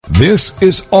This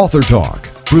is Author Talk,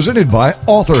 presented by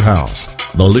Author House,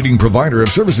 the leading provider of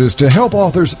services to help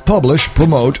authors publish,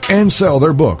 promote, and sell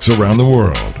their books around the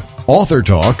world. Author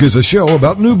Talk is a show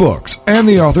about new books and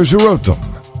the authors who wrote them.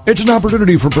 It's an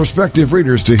opportunity for prospective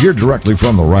readers to hear directly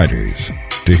from the writers,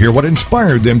 to hear what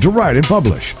inspired them to write and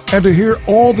publish, and to hear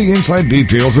all the inside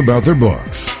details about their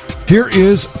books. Here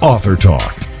is Author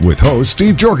Talk with host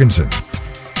Steve Jorgensen.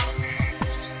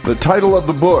 The title of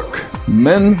the book,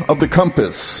 Men of the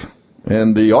Compass,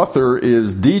 and the author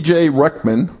is DJ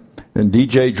Ruckman, and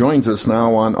DJ joins us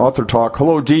now on Author Talk.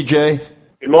 Hello, DJ.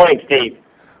 Good morning, Steve.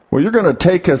 Well, you're going to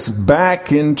take us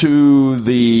back into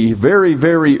the very,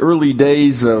 very early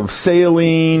days of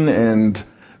sailing and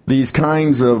these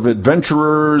kinds of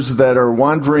adventurers that are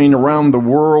wandering around the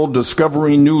world,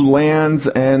 discovering new lands,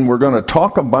 and we're going to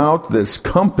talk about this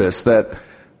compass that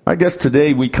I guess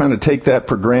today we kind of take that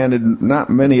for granted.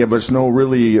 Not many of us know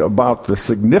really about the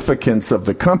significance of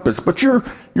the compass, but your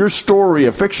story,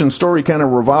 a fiction story, kind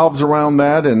of revolves around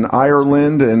that in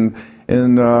Ireland, and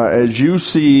as you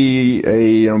see,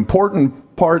 an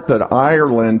important part that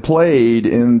Ireland played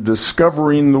in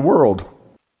discovering the world.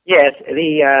 Yes,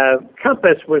 the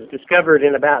compass was discovered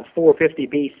in about 450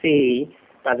 B.C.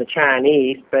 by the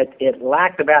Chinese, but it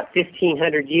lacked about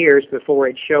 1,500 years before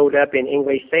it showed up in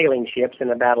English sailing ships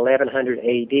in about 1100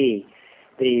 A.D.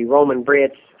 The Roman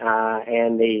Brits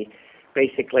and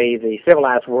basically the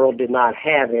civilized world did not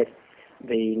have it.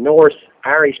 The Norse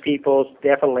Irish peoples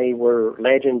definitely were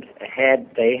legend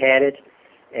they had it,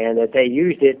 and that they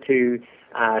used it to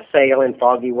sail in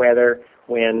foggy weather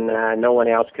when no one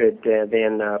else could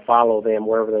then follow them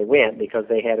wherever they went because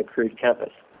they had a crude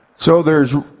compass. So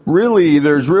there's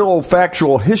real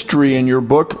factual history in your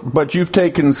book, but you've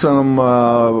taken some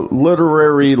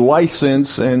literary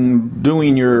license and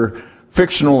doing your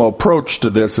fictional approach to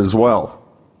this as well.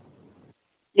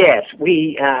 Yes,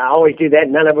 we always do that.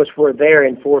 None of us were there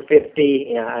in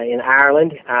 450 in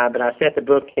Ireland, but I set the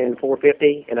book in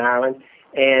 450 in Ireland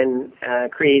and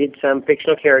created some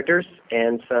fictional characters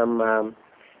and some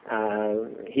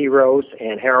heroes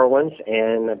and heroines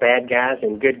and bad guys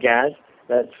and good guys,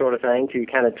 that sort of thing, to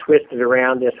kind of twist it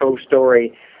around this whole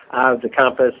story of the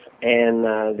compass and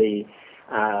the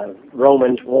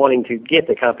Romans wanting to get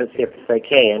the compass if they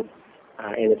can,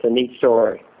 and it's a neat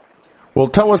story. Well,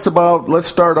 tell us let's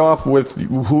start off with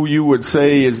who you would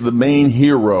say is the main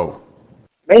hero.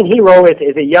 Main hero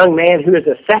is a young man who is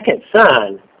a second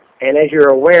son, and as you're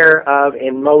aware of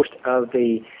in most of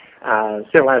the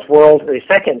civilized world, the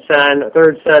second son,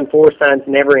 third son, fourth sons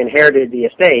never inherited the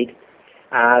estate.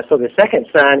 So the second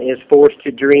son is forced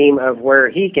to dream of where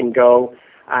he can go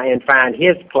and find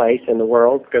his place in the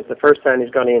world, because the first son is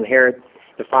going to inherit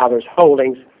the father's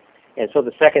holdings. And so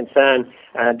the second son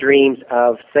dreams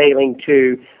of sailing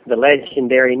to the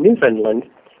legendary Newfoundland,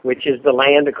 which is the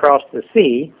land across the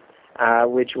sea,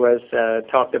 which was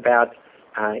talked about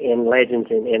in legends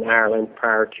in Ireland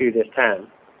prior to this time.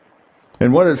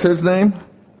 And what is his name?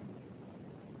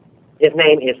 His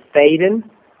name is Théoden.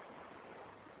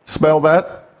 Spell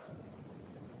that.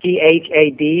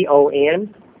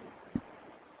 T-H-A-D-O-N.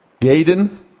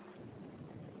 Gaydon?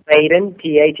 Théoden,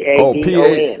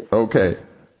 T-H-A-D-O-N. Okay.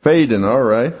 Théoden, all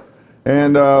right.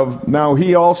 And now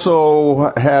he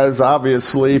also has,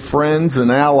 obviously, friends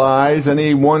and allies.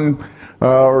 Any one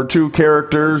or two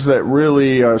characters that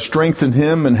really strengthen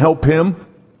him and help him?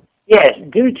 Yes,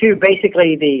 due to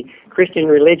basically the Christian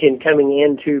religion coming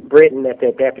into Britain at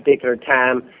that particular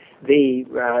time, the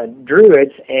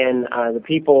Druids and the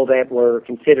people that were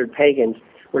considered pagans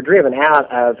were driven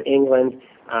out of England.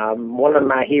 One of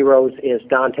my heroes is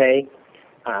Dante,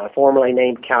 formerly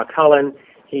named Calcullan.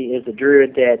 He is a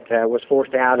Druid that was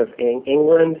forced out of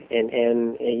England,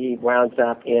 and he winds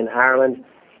up in Ireland,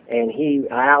 and he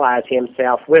allies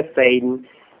himself with Théoden.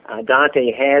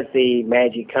 Dante has the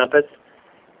magic compass,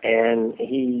 and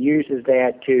he uses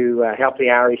that to help the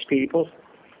Irish peoples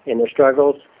in their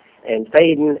struggles. And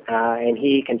Théoden and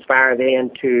he conspire then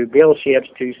to build ships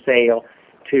to sail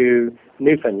to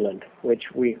Newfoundland, which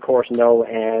we, of course, know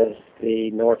as the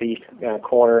northeast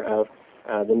corner of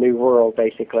the New World,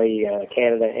 basically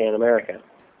Canada and America.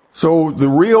 So the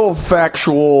real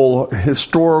factual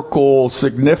historical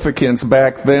significance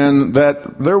back then,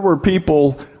 that there were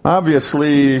people,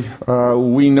 obviously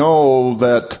we know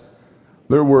that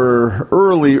there were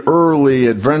early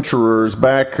adventurers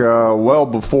back well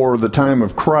before the time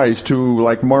of Christ who,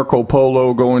 like Marco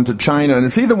Polo, go into China. And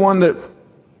is he the one that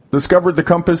discovered the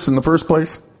compass in the first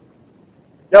place?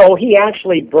 No, he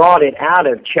actually brought it out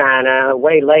of China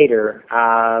way later.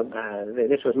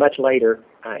 This was much later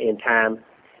in time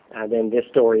than this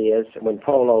story is, when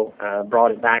Polo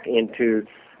brought it back into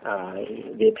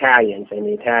the Italians, and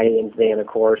the Italians then, of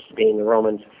course, being the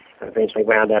Romans, eventually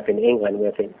wound up in England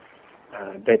with it.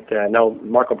 No,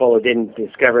 Marco Polo didn't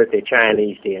discover it, the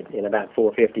Chinese did in about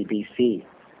 450 BC.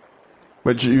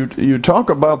 But you talk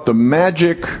about the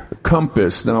magic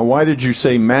compass. Now, why did you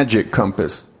say magic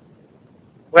compass?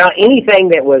 Well, anything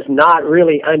that was not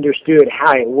really understood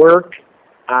how it worked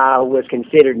was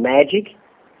considered magic.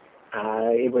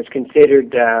 It was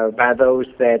considered by those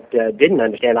that didn't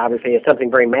understand, obviously, as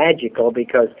something very magical,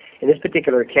 because in this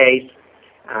particular case,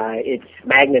 it's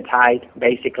magnetite,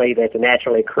 basically, that's a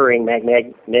naturally occurring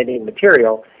magnetic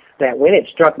material that when it's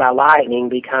struck by lightning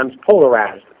becomes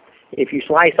polarized. If you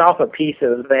slice off a piece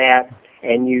of that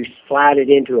and you slide it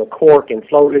into a cork and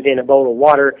float it in a bowl of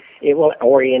water, it will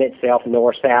orient itself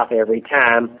north-south every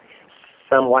time,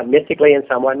 somewhat mystically and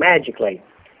somewhat magically.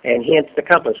 And hence the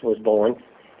compass was born.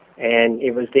 And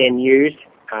it was then used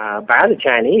by the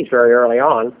Chinese very early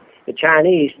on. The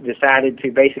Chinese decided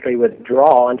to basically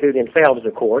withdraw unto themselves,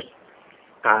 of course,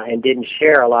 and didn't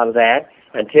share a lot of that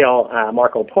until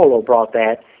Marco Polo brought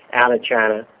that out of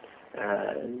China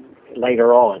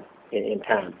later on in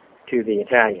time to the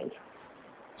Italians.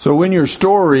 So in your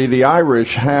story, the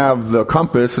Irish have the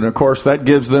compass, and of course that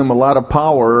gives them a lot of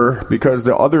power because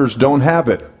the others don't have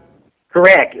it.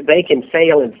 Correct. They can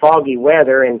sail in foggy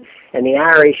weather, and the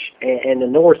Irish and the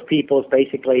Norse peoples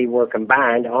basically were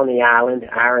combined on the island.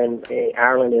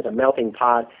 Ireland is a melting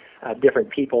pot of different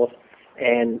peoples,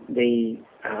 and the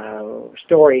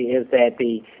story is that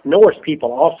the Norse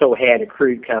people also had a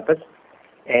crude compass,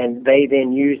 and they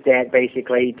then used that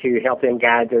basically to help them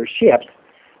guide their ships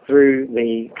through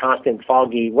the constant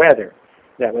foggy weather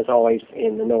that was always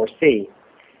in the North Sea.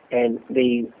 And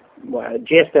the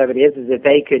gist of it is that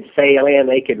they could sail in,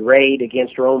 they could raid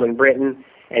against Rome and Britain,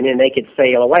 and then they could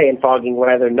sail away in foggy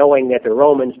weather, knowing that the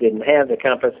Romans didn't have the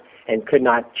compass and could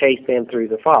not chase them through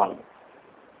the fog.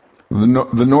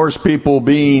 The Norse people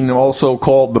being also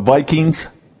called the Vikings?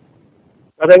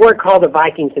 Well, they weren't called the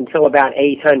Vikings until about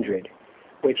 800,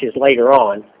 which is later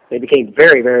on. They became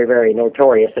very, very, very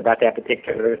notorious about that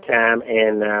particular time,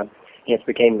 and hence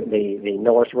became the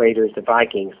Norse raiders, the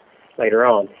Vikings, later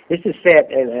on. This is set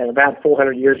in about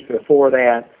 400 years before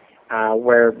that,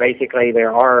 where basically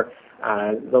there are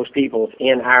those peoples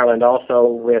in Ireland also,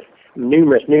 with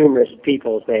numerous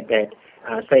peoples that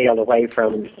sailed away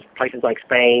from places like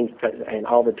Spain and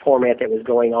all the torment that was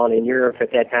going on in Europe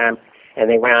at that time, and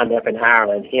they wound up in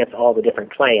Ireland, hence all the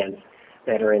different clans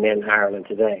that are in Ireland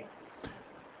today.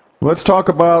 Let's talk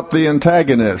about the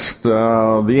antagonist,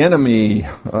 the enemy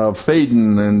of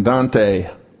Phaedon and Dante.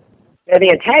 Now, the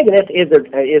antagonist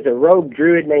is a rogue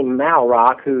druid named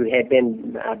Malrock, who had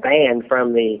been banned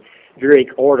from the Druidic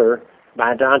order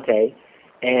by Dante,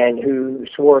 and who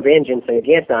swore vengeance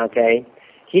against Dante.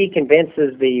 He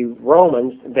convinces the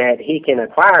Romans that he can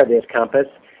acquire this compass,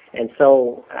 and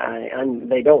so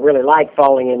they don't really like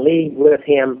falling in league with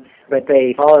him, but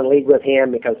they fall in league with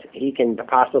him because he can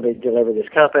possibly deliver this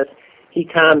compass. He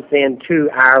comes then to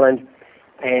Ireland,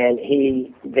 and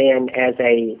he then, as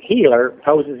a healer,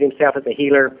 poses himself as a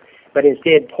healer, but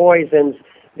instead poisons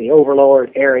the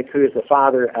overlord Eric, who is the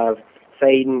father of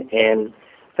Phaedon and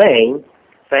Thane,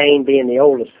 Thane being the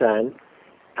oldest son.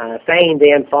 Thane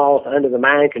then falls under the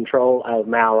mind control of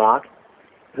Malrock,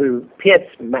 who pits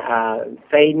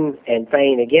Phaedon and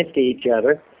Thane against each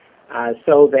other,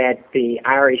 so that the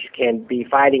Irish can be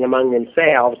fighting among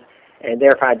themselves and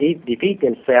therefore defeat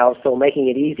themselves, so making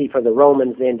it easy for the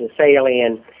Romans then to sail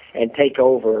in and take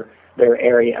over their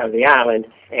area of the island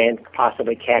and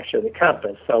possibly capture the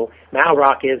compass. So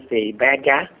Malrock is the bad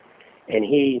guy, and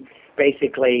he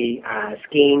basically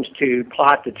schemes to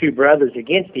plot the two brothers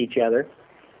against each other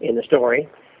in the story,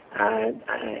 and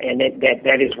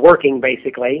that is working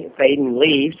basically. Phaedon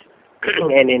leaves,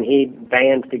 and then he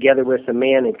bands together with some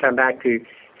men and come back to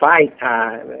fight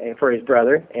for his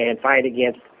brother and fight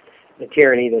against the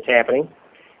tyranny that's happening.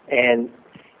 And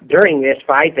during this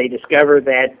fight, they discover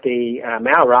that the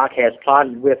Malrock has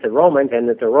plotted with the Romans, and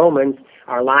that the Romans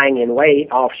are lying in wait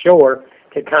offshore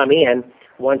to come in.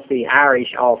 Once the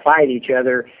Irish all fight each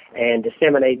other and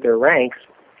disseminate their ranks,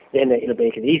 then it'll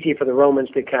make it easy for the Romans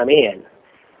to come in.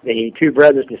 The two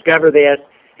brothers discover this,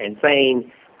 and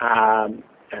Thane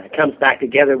comes back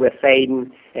together with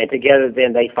Phaedon, and together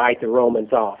then they fight the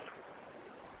Romans off.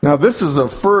 Now, this is the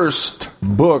first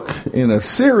book in a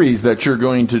series that you're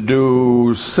going to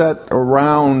do set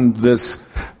around this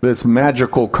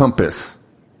magical compass.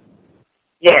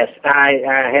 Yes,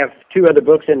 I have two other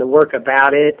books in the work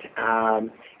about it.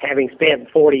 Having spent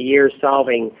 40 years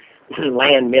solving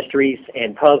land mysteries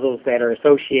and puzzles that are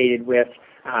associated with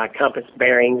compass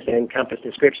bearings and compass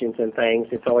descriptions and things,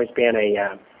 it's always been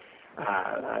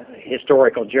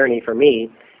historical journey for me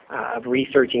of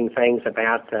researching things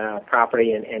about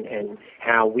property and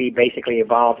how we basically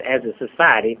evolved as a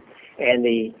society, and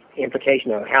the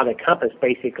implication of how the compass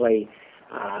basically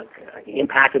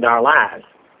impacted our lives.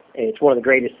 And it's one of the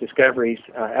greatest discoveries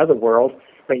of the world,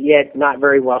 but yet not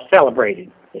very well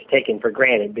celebrated. It's taken for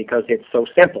granted because it's so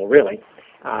simple, really.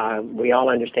 We all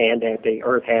understand that the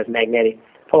Earth has magnetic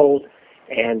poles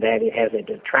and that it has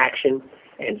a attraction,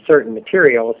 and certain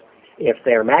materials, if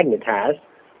they're magnetized,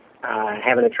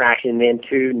 have an attraction then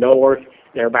to north.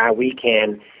 Thereby we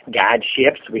can guide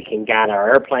ships, we can guide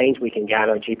our airplanes, we can guide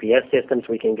our GPS systems,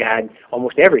 we can guide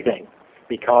almost everything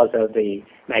because of the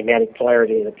magnetic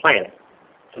polarity of the planet.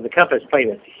 So the compass played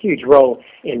a huge role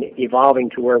in evolving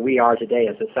to where we are today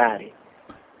as a society.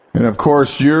 And of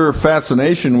course, your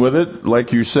fascination with it,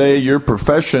 like you say, your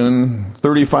profession,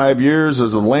 35 years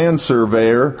as a land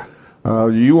surveyor,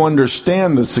 you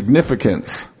understand the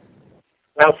significance.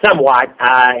 Well, somewhat,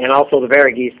 and also the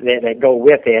varieties that go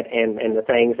with it, and the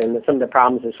things, and some of the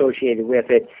problems associated with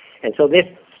it. And so this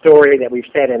story that we've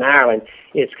set in Ireland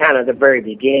is kind of the very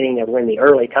beginning of when the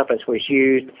early compass was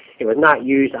used. It was not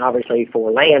used, obviously,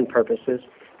 for land purposes.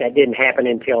 That didn't happen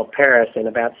until Paris in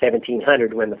about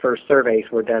 1700 when the first surveys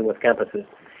were done with compasses.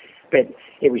 But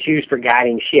it was used for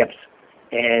guiding ships.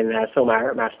 And so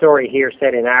my story here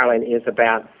set in Ireland is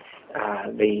about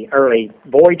the early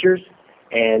voyagers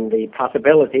and the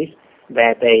possibilities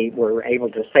that they were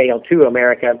able to sail to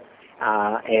America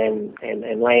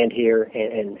and land here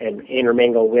and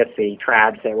intermingle with the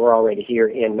tribes that were already here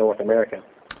in North America.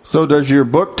 So does your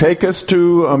book take us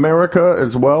to America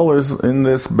as well as in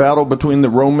this battle between the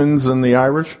Romans and the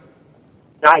Irish?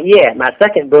 Not yet. My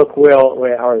second book or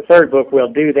the third book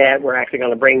will do that. We're actually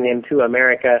going to bring them to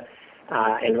America,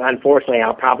 and unfortunately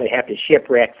I'll probably have to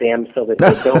shipwreck them so that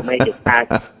they don't make it back,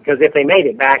 because if they made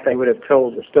it back, they would have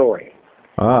told the story.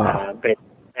 But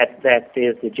that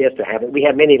is the gist of it. We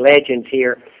have many legends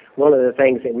here. One of the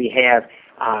things that we have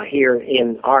here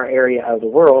in our area of the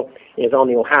world is on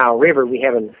the Ohio River. We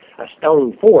have a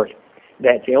stone fort.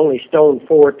 That's the only stone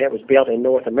fort that was built in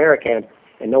North America,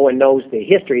 and no one knows the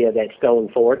history of that stone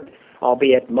fort,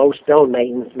 albeit most stone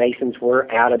masons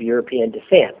were out of European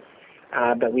descent.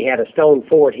 But we had a stone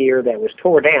fort here that was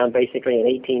tore down basically in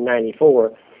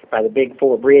 1894 by the Big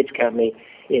Four Bridge Company.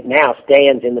 It now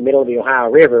stands in the middle of the Ohio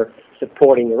River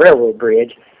supporting the railroad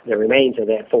bridge, the remains of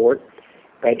that fort.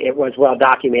 But it was well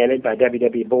documented by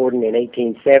W.W. Borden in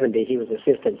 1870. He was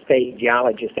assistant state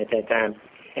geologist at that time,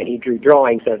 and he drew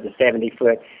drawings of the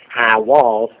 70-foot high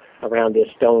walls around this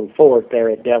stone fort there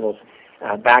at Devil's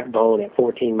Backbone at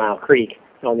 14 Mile Creek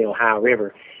on the Ohio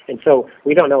River. And so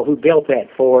we don't know who built that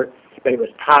fort, but it was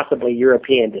possibly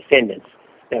European descendants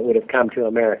that would have come to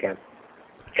America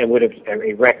and would have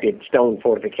erected stone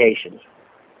fortifications.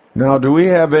 Now, do we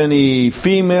have any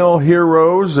female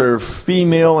heroes or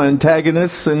female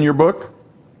antagonists in your book?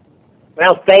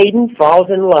 Well, Thaden falls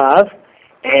in love,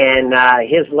 and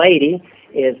his lady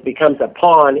becomes a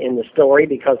pawn in the story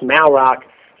because Malrock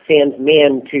sends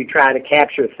men to try to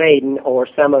capture Thaden or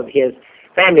some of his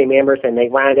family members, and they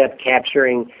wind up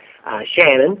capturing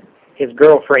Shannon, his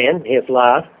girlfriend, his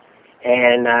love,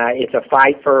 and it's a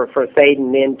fight for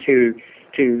Thaden then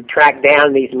to track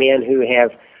down these men who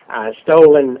have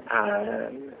stolen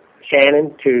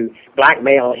Shannon, to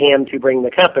blackmail him to bring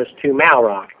the compass to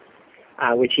Malrock,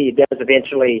 which he does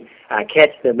eventually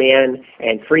catch the men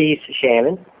and freeze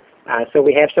Shannon. So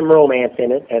we have some romance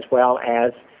in it, as well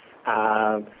as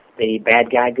the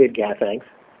bad guy, good guy things.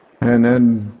 And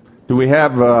then do we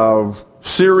have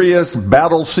serious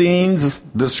battle scenes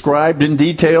described in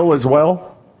detail as well?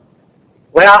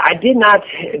 Well, I did not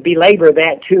belabor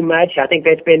that too much. I think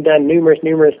that's been done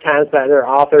numerous times by other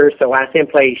authors, so I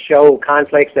simply show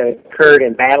conflicts that occurred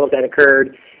and battles that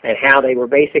occurred and how they were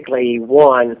basically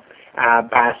won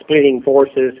by splitting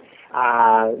forces.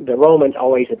 The Romans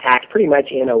always attacked pretty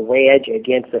much in a wedge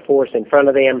against the force in front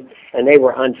of them, and they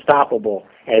were unstoppable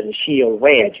as a shield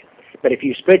wedge. But if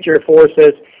you split your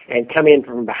forces and come in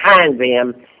from behind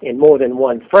them in more than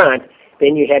one front,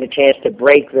 then you had a chance to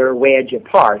break their wedge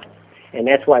apart. And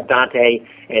that's what Dante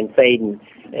and Thaden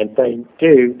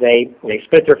do. They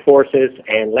split their forces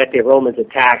and let the Romans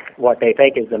attack what they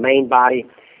think is the main body,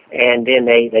 and then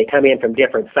they come in from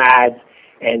different sides,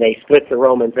 and they split the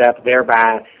Romans up,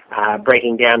 thereby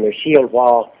breaking down their shield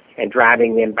wall and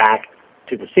driving them back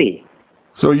to the sea.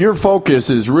 So your focus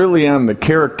is really on the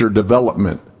character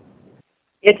development.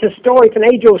 It's a story, it's an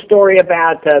age-old story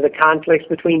about the conflicts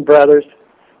between brothers,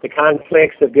 the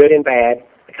conflicts of good and bad,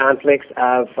 the conflicts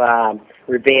of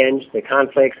revenge, the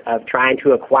conflicts of trying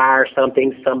to acquire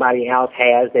something somebody else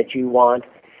has that you want,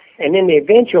 and then the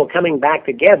eventual coming back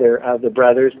together of the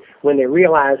brothers when they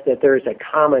realize that there's a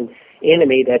common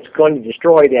enemy that's going to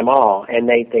destroy them all, and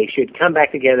they should come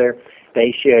back together.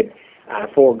 They should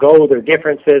forego their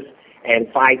differences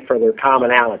and fight for their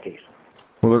commonalities.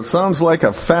 Well, it sounds like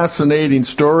a fascinating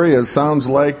story. It sounds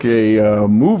like a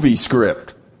movie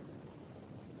script.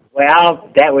 Well,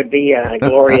 that would be a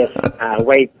glorious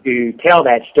way to tell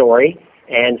that story.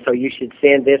 And so you should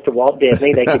send this to Walt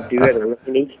Disney. They could do it a really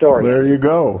neat story. There you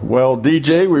go. Well,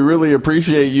 DJ, we really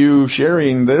appreciate you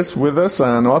sharing this with us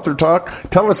on Author Talk.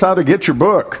 Tell us how to get your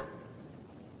book.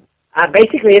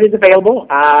 Basically, it is available,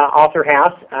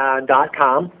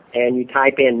 authorhouse.com, and you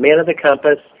type in Men of the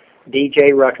Compass,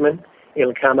 DJ Ruckman.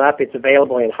 It'll come up. It's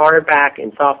available in hardback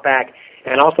and softback,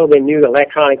 and also the new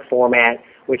electronic format,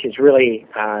 which is really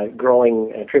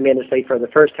growing tremendously. For the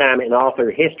first time in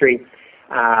author history,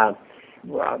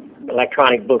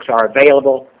 electronic books are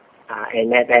available,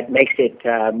 and that makes it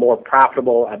more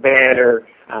profitable, a better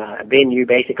venue,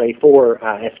 basically, for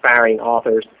aspiring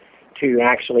authors to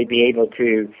actually be able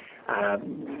to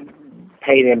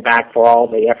pay them back for all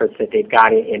the efforts that they've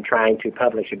got in trying to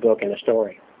publish a book and a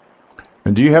story.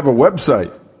 And do you have a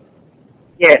website?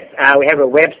 Yes, we have a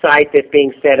website that's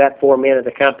being set up for Men of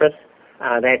the Compass.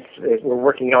 We're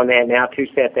working on that now to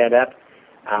set that up,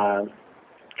 and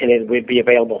it would be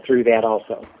available through that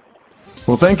also.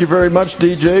 Well, thank you very much,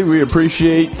 DJ. We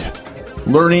appreciate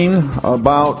learning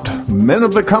about Men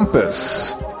of the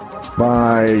Compass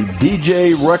by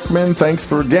DJ Ruckman. Thanks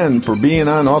for being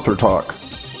on Author Talk.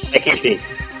 Thank you, Steve.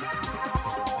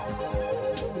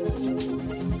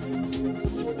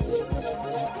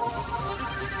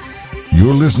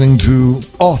 You're listening to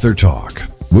Author Talk.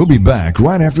 We'll be back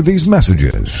right after these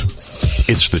messages.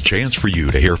 It's the chance for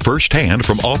you to hear firsthand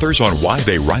from authors on why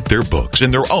they write their books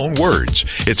in their own words.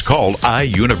 It's called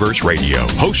iUniverse Radio,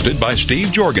 hosted by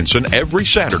Steve Jorgensen every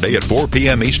Saturday at 4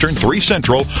 p.m. Eastern, 3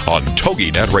 Central on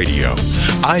TogiNet Radio.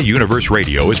 iUniverse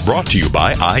Radio is brought to you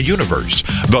by iUniverse,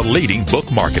 the leading book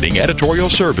marketing, editorial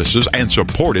services, and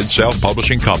supported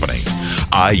self-publishing company.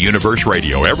 iUniverse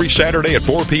Radio every Saturday at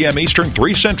 4 p.m. Eastern,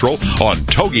 3 Central on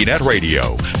TogiNet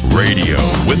Radio. Radio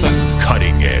with a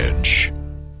cutting edge.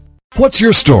 What's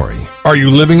your story? Are you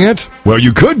living it? Well,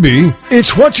 you could be.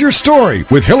 It's What's Your Story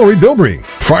with Hillary Bilbrey.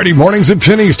 Friday mornings at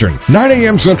 10 Eastern, 9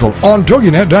 a.m. Central on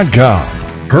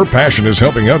TogiNet.com. Her passion is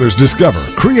helping others discover,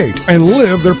 create, and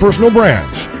live their personal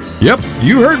brands. Yep,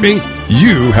 you heard me.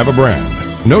 You have a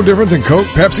brand. No different than Coke,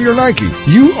 Pepsi, or Nike.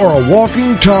 You are a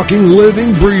walking, talking,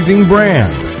 living, breathing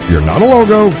brand. You're not a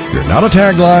logo. You're not a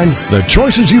tagline. The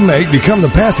choices you make become the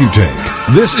path you take.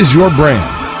 This is your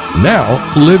brand. Now,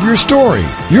 live your story.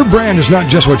 Your brand is not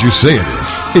just what you say it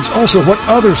is. It's also what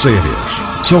others say it is.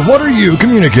 So what are you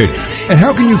communicating? And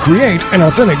how can you create an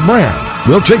authentic brand?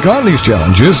 We'll take on these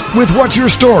challenges with What's Your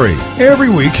Story? Every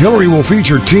week, Hillary will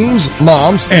feature teens,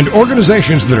 moms, and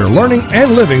organizations that are learning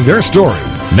and living their story.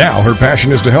 Now, her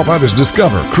passion is to help others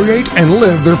discover, create, and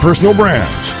live their personal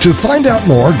brands. To find out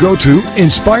more, go to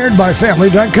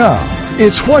inspiredbyfamily.com.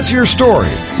 It's What's Your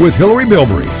Story with Hillary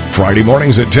Bilbrey. Friday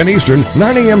mornings at 10 Eastern,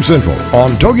 9 a.m. Central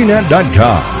on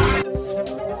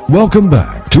TogiNet.com. Welcome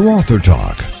back to Author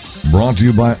Talk, brought to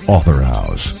you by Author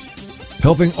House,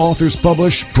 helping authors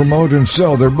publish, promote, and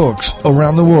sell their books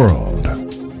around the world.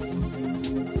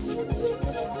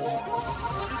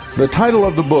 The title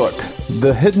of the book,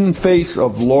 The Hidden Face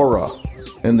of Laura,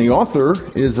 and the author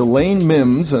is Elaine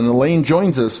Mims, and Elaine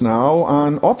joins us now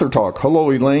on Author Talk. Hello,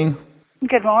 Elaine.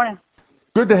 Good morning.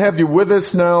 Good to have you with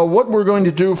us. Now, what we're going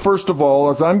to do, first of all,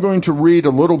 is I'm going to read a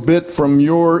little bit from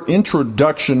your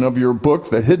introduction of your book,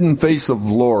 The Hidden Face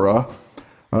of Laura.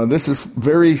 This is a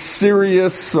very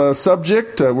serious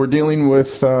subject. We're dealing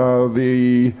with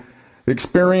the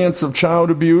experience of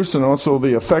child abuse and also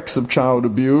the effects of child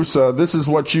abuse. This is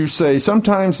what you say.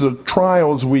 Sometimes the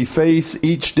trials we face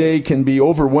each day can be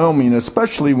overwhelming,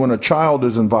 especially when a child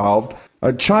is involved.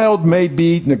 A child may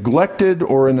be neglected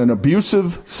or in an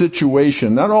abusive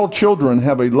situation. Not all children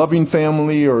have a loving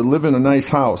family or live in a nice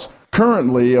house.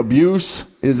 Currently, abuse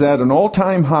is at an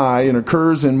all-time high and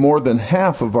occurs in more than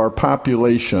half of our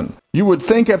population. You would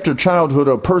think after childhood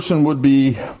a person would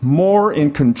be more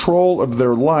in control of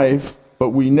their life, but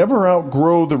we never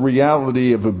outgrow the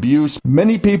reality of abuse.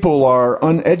 Many people are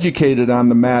uneducated on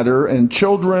the matter, and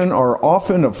children are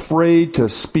often afraid to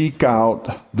speak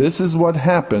out. This is what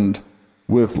happened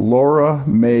with Laura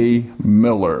Mae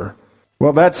Miller.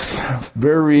 Well, that's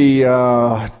very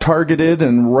targeted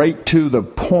and right to the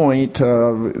point.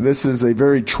 This is a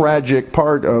very tragic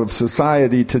part of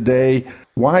society today.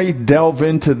 Why delve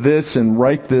into this and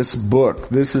write this book?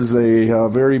 This is a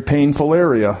very painful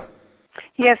area.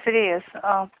 Yes, it is.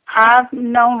 I've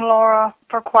known Laura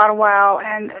for quite a while,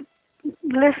 and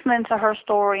listening to her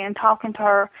story and talking to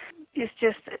her is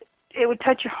just, it would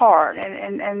touch your heart,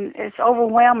 and it's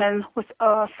overwhelming with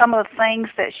some of the things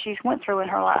that she's went through in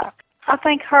her life. I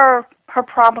think her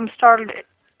problem started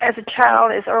as a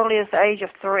child as early as the age of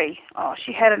 3.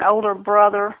 She had an older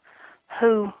brother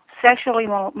who sexually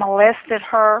molested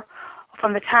her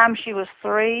from the time she was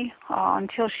 3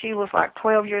 until she was like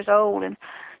 12 years old, and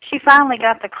she finally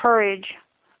got the courage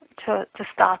to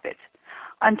stop it.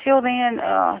 Until then,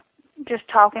 just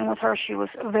talking with her, she was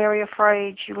very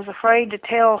afraid. She was afraid to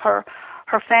tell her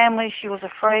family. She was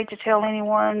afraid to tell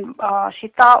anyone. She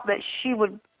thought that she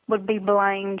would be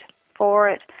blamed for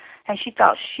it, and she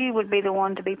thought she would be the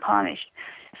one to be punished.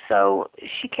 So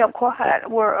she kept quiet,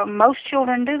 where most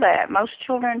children do that. Most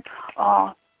children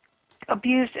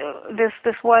abused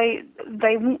this way.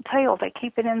 They won't tell. They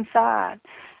keep it inside,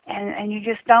 and you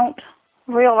just don't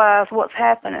realize what's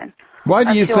happening. Why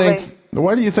do you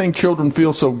think children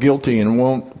feel so guilty and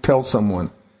won't tell someone?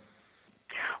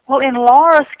 Well, in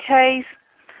Laura's case,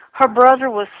 her brother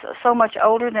was so much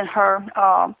older than her.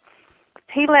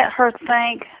 He let her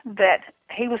think that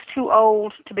he was too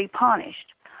old to be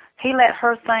punished. He let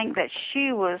her think that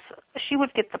she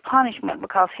would get the punishment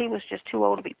because he was just too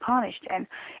old to be punished, and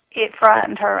it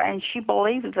frightened her, and she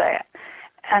believed that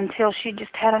until she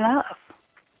just had enough.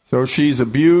 So she's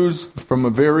abused from a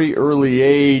very early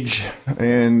age,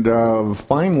 and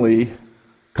finally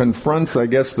confronts, I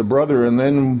guess, the brother. And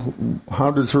then,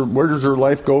 where does her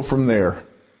life go from there?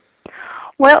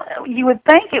 Well, you would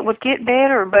think it would get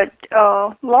better, but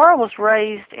Laura was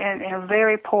raised in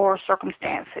very poor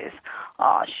circumstances.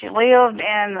 She lived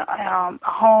in a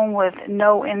home with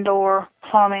no indoor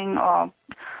plumbing,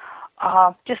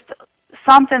 just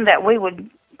something that we would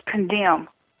condemn,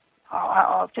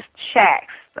 just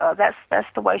shacks. That's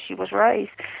the way she was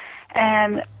raised.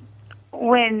 And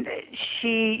when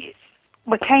she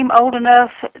became old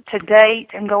enough to date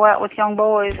and go out with young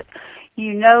boys,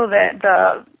 you know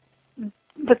that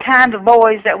the kind of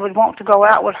boys that would want to go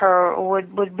out with her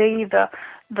would be the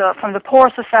from the poor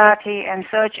society and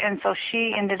such, and so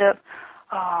she ended up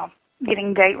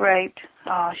getting date raped.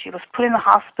 She was put in the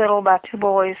hospital by 2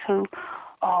 boys who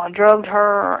drugged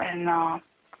her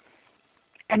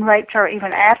and raped her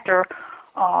even after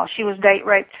she was date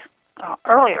raped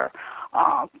earlier.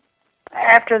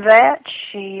 After that,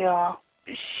 she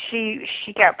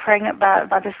got pregnant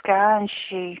by this guy, and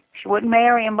she wouldn't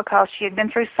marry him because she had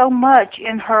been through so much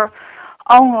in her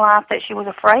own life that she was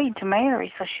afraid to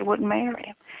marry, so she wouldn't marry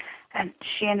him. And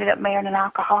she ended up marrying an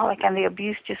alcoholic, and the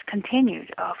abuse just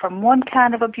continued. From one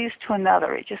kind of abuse to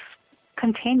another, it just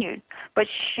continued. But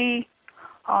she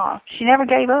never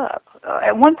gave up.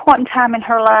 At one point in time in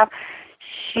her life,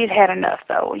 she'd had enough,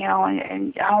 though,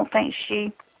 and I don't think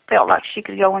she felt like she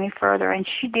could go any further, and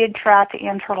she did try to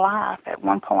end her life at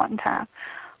one point in time,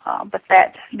 but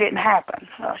that didn't happen.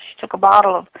 She took a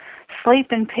bottle of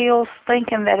sleeping pills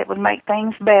thinking that it would make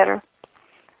things better,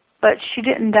 but she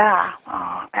didn't die.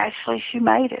 Actually, she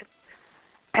made it.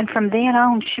 And from then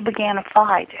on, she began to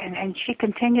fight, and she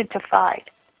continued to fight.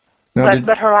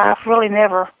 But her life really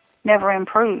never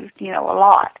improved, a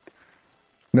lot.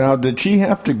 Now, did she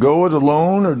have to go it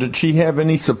alone, or did she have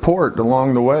any support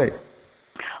along the way?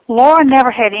 Laura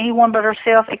never had anyone but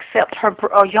herself except her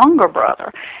younger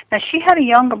brother. Now, she had a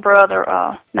younger brother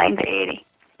named Eddie,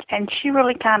 and she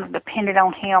really kind of depended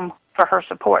on him for her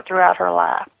support throughout her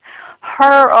life.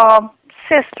 Her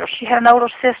sister, she had an older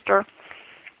sister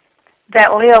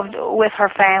that lived with her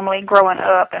family growing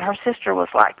up, and her sister was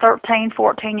like 13,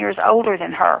 14 years older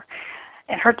than her.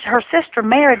 And her sister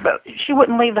married, but she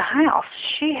wouldn't leave the house.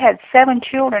 She had 7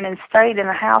 children and stayed in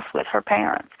the house with her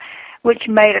parents, which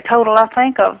made a total, I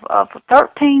think, of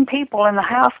 13 people in the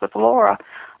house with Laura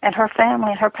and her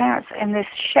family and her parents in this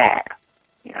shack.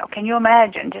 Can you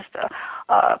imagine just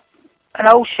an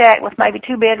old shack with maybe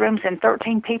 2 bedrooms and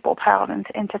 13 people piled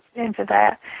into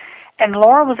that? And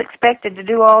Laura was expected to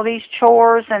do all these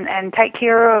chores and take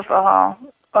care of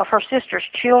her sister's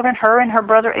children. Her and her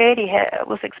brother Eddie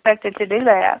was expected to do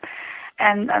that.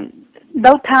 And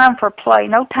no time for play,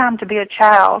 no time to be a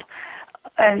child.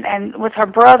 And with her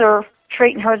brother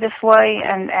treating her this way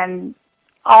and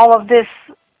all of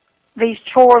these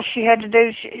chores she had to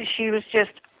do, she was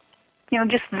just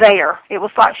there. It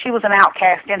was like she was an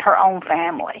outcast in her own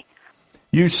family.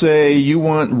 You say you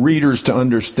want readers to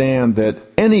understand that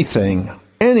anything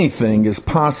is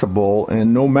possible,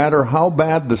 and no matter how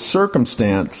bad the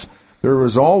circumstance, there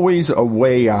is always a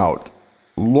way out.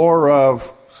 Laura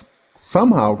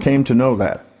somehow came to know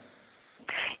that.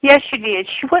 Yes, she did.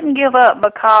 She wouldn't give up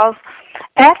because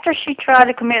after she tried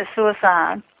to commit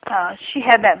suicide, she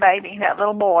had that baby, that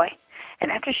little boy.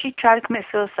 And after she tried to commit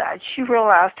suicide, she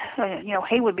realized,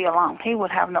 he would be alone. He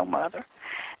would have no mother.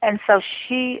 And so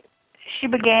she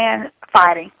began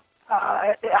fighting.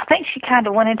 I think she kind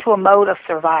of went into a mode of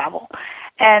survival.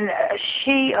 And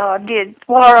she did,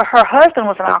 well, her husband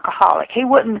was an alcoholic. He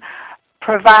wouldn't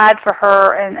provide for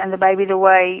her and the baby the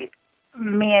way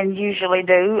men usually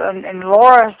do. And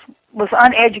Laura was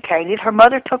uneducated. Her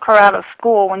mother took her out of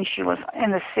school when she was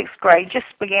in the 6th grade, just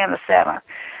began the 7th.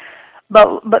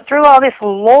 But through all this,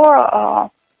 Laura,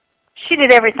 she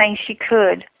did everything she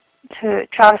could to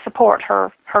try to support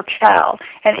her child,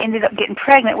 and ended up getting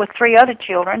pregnant with 3 other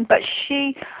children. But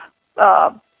she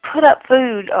put up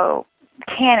food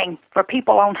canning for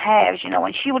people on halves, and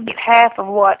she would get half of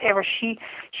whatever she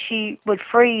would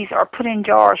freeze or put in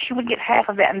jars. She would get half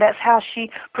of that, and that's how she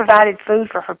provided food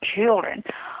for her children.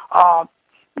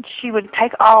 She would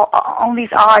take on these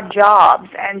odd jobs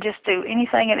and just do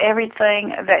anything and everything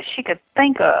that she could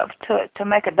think of to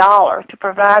make $1 to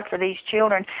provide for these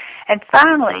children. And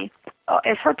finally,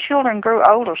 as her children grew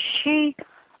older, she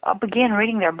began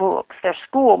reading their books, their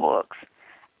school books.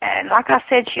 And like I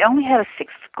said, she only had a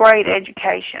 6th grade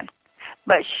education,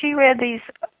 but she read these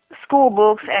school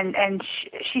books and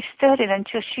she studied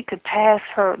until she could pass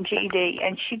her GED,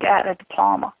 and she got a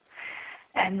diploma.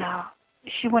 And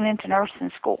she went into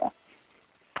nursing school.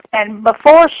 And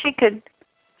before she could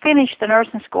finish the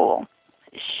nursing school,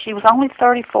 she was only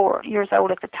 34 years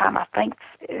old at the time, I think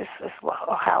is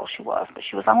how old she was. But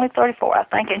she was only 34, I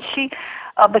think, and she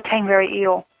became very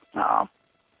ill.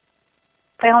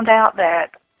 Found out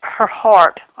that her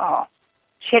heart,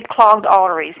 she had clogged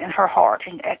arteries in her heart.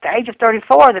 And at the age of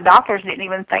 34, the doctors didn't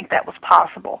even think that was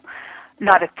possible.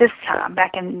 Not at this time,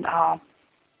 back in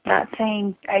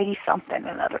 1980-something or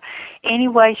another.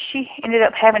 Anyway, she ended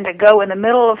up having to go in the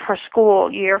middle of her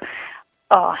school year,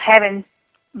 having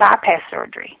bypass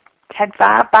surgery. Had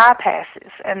 5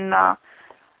 bypasses, and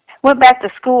went back to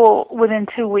school within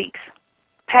 2 weeks.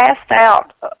 Passed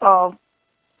out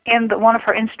in one of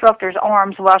her instructor's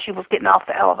arms while she was getting off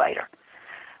the elevator.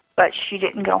 But she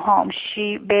didn't go home.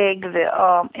 She begged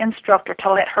the instructor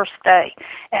to let her stay,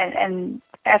 and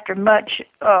after much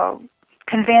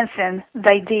convincing,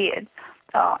 they did.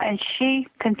 And she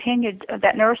continued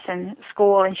that nursing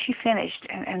school, and she finished,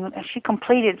 and she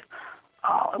completed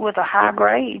with a high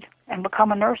grade and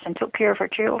become a nurse and took care of her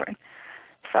children.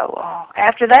 So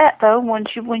after that, though, when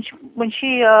she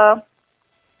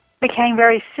became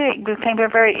very sick, became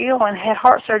very ill, and had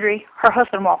heart surgery, her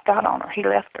husband walked out on her. He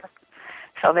left her.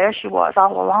 So there she was,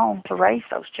 all alone to raise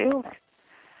those children.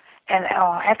 And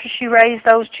after she raised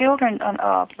those children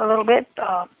a little bit,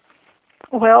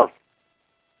 well,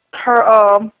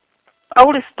 her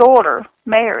oldest daughter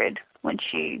married when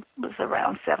she was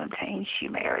around 17. She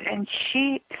married, and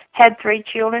she had 3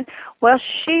 children. Well,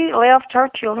 she left her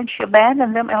children. She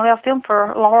abandoned them and left them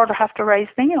for Laura to have to raise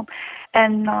them.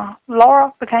 And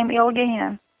Laura became ill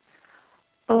again.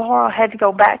 Laura had to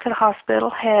go back to the hospital,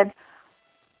 had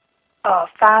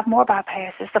 5 more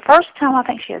bypasses. The first time, I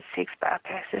think she had 6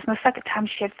 bypasses, and the second time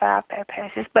she had 5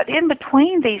 bypasses. But in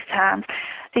between these times,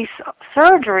 these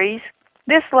surgeries,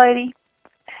 this lady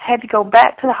had to go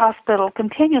back to the hospital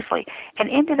continuously and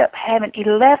ended up having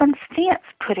 11 stents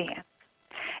put in.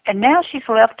 And now she's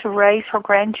left to raise her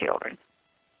grandchildren,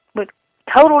 but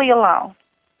totally alone.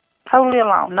 Totally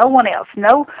alone. No one else.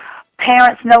 No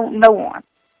parents, no one.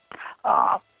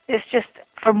 It's just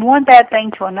from one bad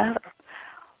thing to another.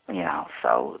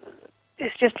 So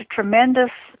it's just a tremendous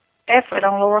effort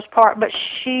on Laura's part, but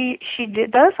she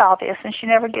does all this, and she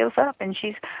never gives up, and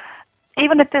she's,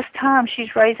 even at this time,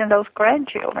 she's raising those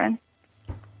grandchildren,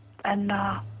 and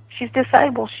she's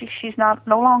disabled. She's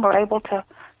no longer able to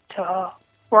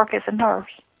work as a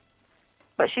nurse,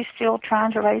 but she's still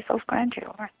trying to raise those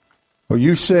grandchildren. Well,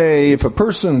 you say if a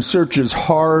person searches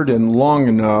hard and long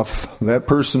enough, that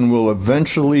person will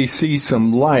eventually see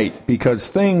some light, because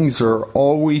things are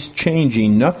always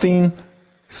changing. Nothing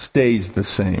stays the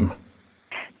same.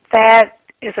 That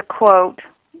is a quote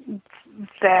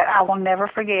that I will never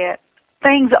forget.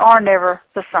 Things are never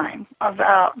the same.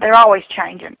 They're always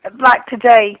changing. Like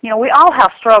today, we all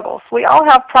have struggles. We all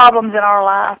have problems in our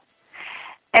life.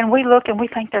 And we look and we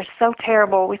think they're so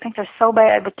terrible, we think they're so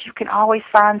bad, but you can always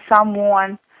find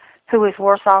someone who is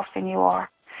worse off than you are.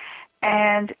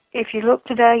 And if you look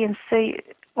today and see,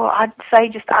 well, I'd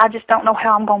say I just don't know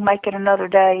how I'm going to make it another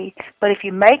day. But if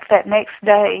you make that next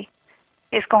day,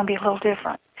 it's going to be a little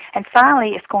different. And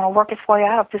finally, it's going to work its way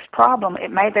out of this problem.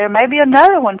 There may be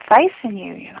another one facing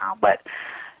you, but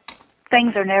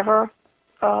things are never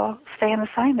staying the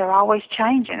same. They're always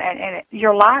changing, and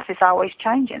your life is always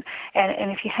changing.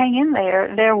 And if you hang in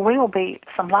there, there will be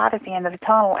some light at the end of the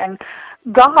tunnel. And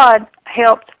God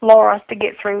helped Laura to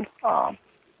get through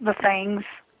the things.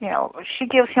 You know, she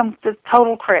gives him the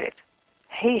total credit.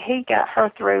 He got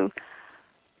her through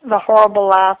the horrible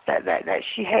life that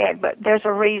she had, but there's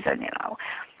a reason, you know.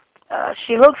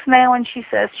 She looks now and she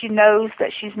says she knows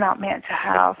that she's not meant to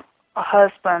have a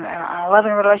husband and a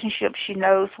loving relationship. She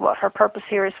knows what her purpose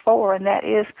here is for, and that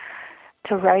is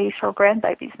to raise her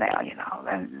grandbabies now, you know,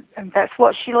 and that's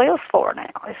what she lives for now,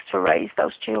 is to raise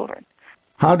those children.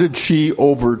 How did she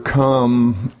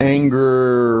overcome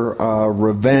anger,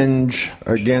 revenge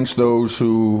against those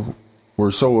who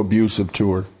were so abusive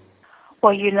to her?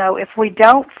 Well, you know, if we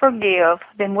don't forgive,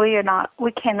 then we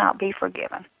cannot be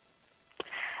forgiven.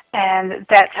 And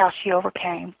that's how she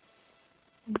overcame.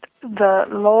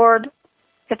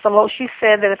 She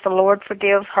said that if the Lord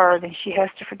forgives her, then she has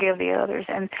to forgive the others.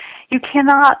 And you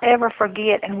cannot ever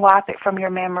forget and wipe it from your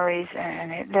memories,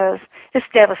 and it's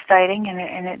devastating,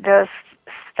 and it does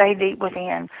stay deep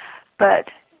within. But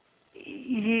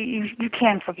you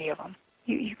can forgive them.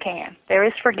 You can. There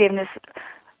is forgiveness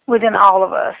within all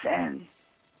of us, and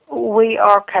we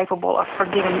are capable of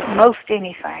forgiving most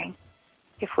anything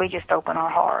if we just open our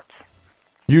hearts.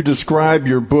 You describe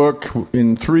your book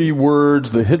in 3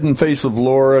 words, The Hidden Face of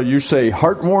Laura. You say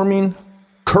heartwarming,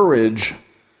 courage,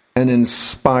 and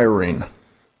inspiring.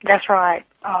 That's right.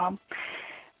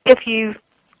 If you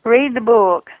read the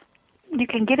book, you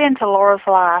can get into Laura's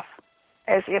life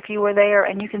as if you were there,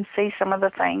 and you can see some of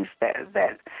the things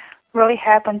that really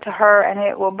happened to her, and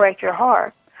it will break your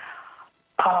heart.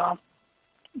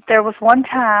 There was one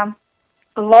time,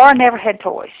 Laura never had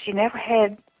toys. She never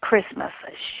had Christmas.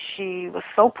 She was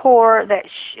so poor that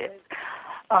she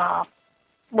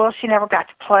never got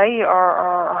to play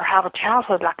or have a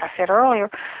childhood, like I said earlier.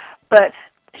 But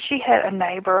she had a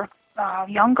neighbor, a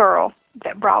young girl,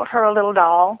 that brought her a little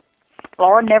doll.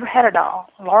 Laura never had a doll.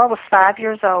 Laura was 5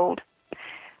 years old.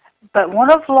 But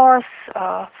one of Laura's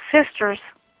sister's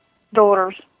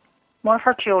daughters, one of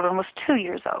her children, was 2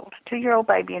 years old, a 2-year-old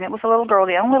baby, and it was a little girl,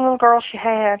 the only little girl she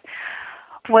had.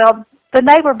 Well, the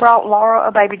neighbor brought Laura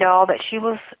a baby doll that she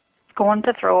was going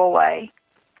to throw away,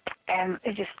 and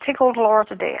it just tickled Laura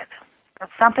to death.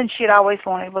 Something she had always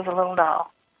wanted was a little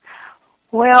doll.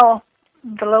 Well,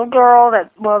 the little girl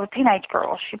the teenage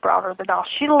girl, she brought her the doll.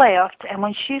 She left, and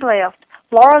when she left,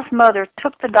 Laura's mother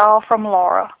took the doll from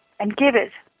Laura and gave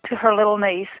it to her little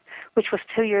niece, which was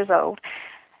 2 years old.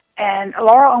 And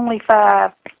Laura, only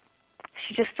 5,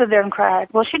 she just stood there and cried.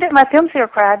 Well, she didn't let them see her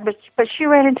cry, but she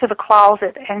ran into the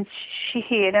closet, and she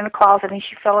hid in the closet, and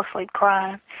she fell asleep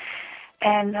crying.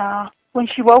 And when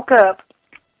she woke up,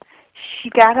 she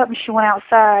got up and she went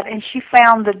outside, and she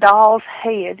found the doll's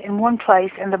head in one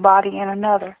place and the body in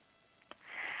another.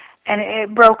 And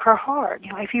it broke her heart.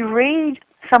 You know, if you read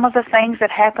some of the things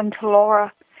that happened to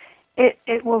Laura,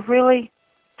 it will really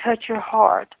touch your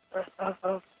heart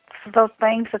of those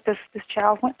things that this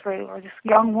child went through, or this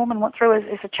young woman went through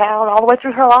as a child all the way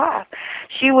through her life.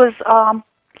 She was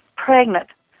pregnant,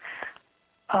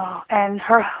 and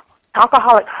her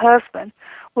alcoholic husband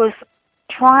was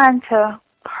trying to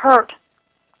hurt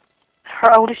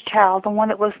her oldest child, the one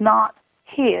that was not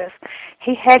his.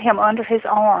 He had him under his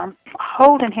arm,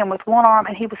 holding him with one arm,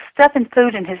 and he was stuffing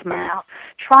food in his mouth,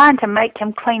 trying to make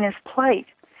him clean his plate.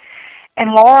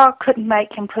 And Laura couldn't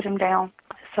make him put him down.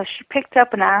 So she picked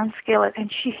up an iron skillet,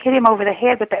 and she hit him over the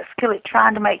head with that skillet,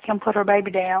 trying to make him put her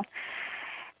baby down.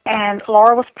 And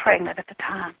Laura was pregnant at the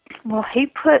time. Well, he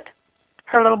put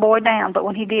her little boy down, but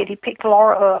when he did, he picked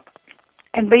Laura up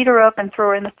and beat her up and threw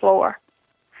her in the floor.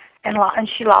 And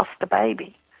she lost the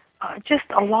baby. Just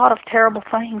a lot of terrible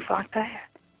things like that.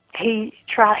 He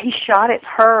shot at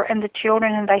her and the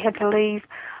children, and they had to leave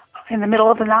in the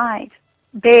middle of the night,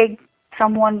 beg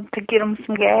someone to get them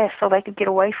some gas so they could get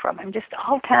away from him. Just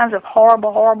all kinds of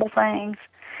horrible, horrible things.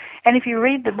 And if you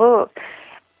read the book,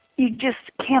 you just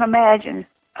can't imagine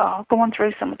going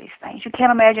through some of these things. You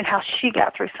can't imagine how she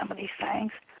got through some of these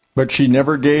things. But she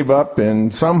never gave up,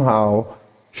 and somehow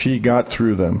she got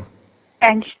through them.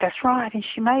 And that's right, and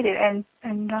she made it.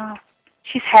 And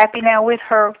she's happy now with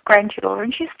her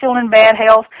grandchildren. She's still in bad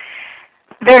health,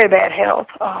 very bad health,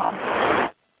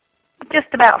 just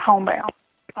about homebound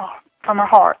from her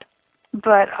heart.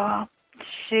 But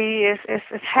she is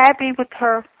happy with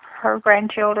her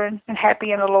grandchildren and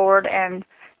happy in the Lord, and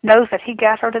knows that He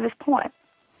got her to this point.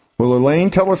 Well, Elaine,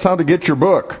 tell us how to get your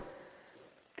book.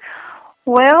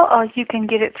 Well, you can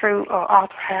get it through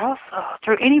Author House,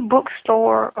 through any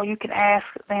bookstore, or you can ask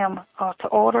them to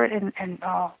order it, and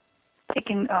It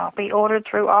can be ordered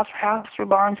through Author House, through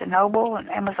Barnes & Noble and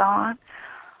Amazon.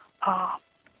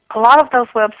 A lot of those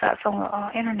websites on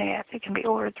the internet, it can be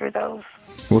ordered through those.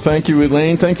 Well, thank you,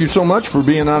 Elaine. Thank you so much for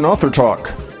being on Author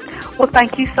Talk. Well,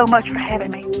 thank you so much for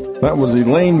having me. That was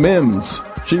Elaine Mims.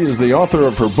 She is the author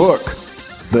of her book,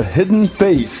 The Hidden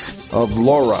Face of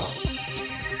Laura.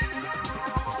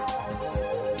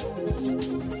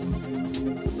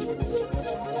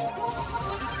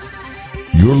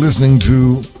 You're listening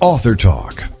to Author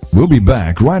Talk. We'll be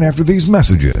back right after these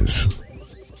messages.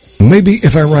 Maybe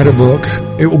if I write a book,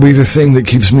 it will be the thing that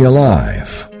keeps me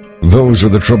alive. Those are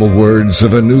the troubled words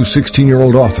of a new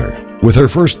 16-year-old author with her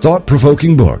first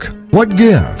thought-provoking book, What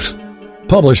Gives?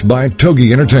 Published by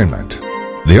Togi Entertainment.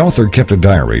 The author kept a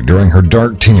diary during her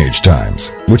dark teenage times,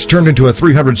 which turned into a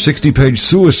 360-page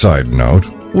suicide note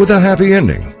with a happy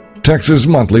ending. Texas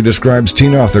Monthly describes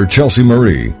teen author Chelsea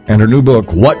Marie and her new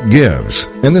book, What Gives?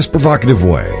 In this provocative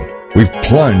way. We've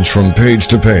plunged from page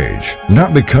to page,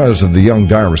 not because of the young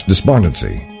diarist's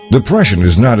despondency. Depression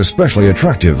is not especially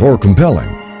attractive or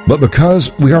compelling, but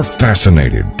because we are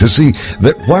fascinated to see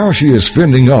that while she is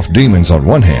fending off demons on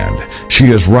one hand,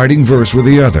 she is writing verse with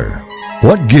the other.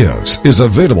 What Gives is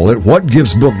available at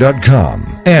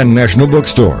whatgivesbook.com and national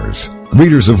bookstores.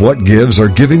 Readers of What Gives are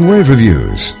giving rave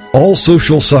reviews. All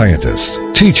social scientists,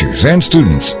 teachers, and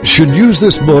students should use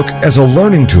this book as a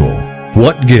learning tool.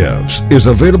 What Gives is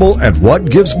available at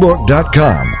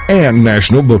whatgivesbook.com and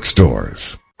national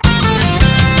bookstores. The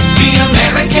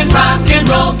American Rock and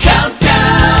Roll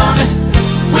Countdown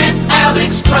with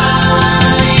Alex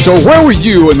Price. So where were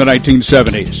you in the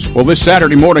 1970s? Well, this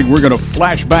Saturday morning, we're going to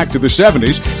flash back to the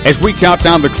 70s as we count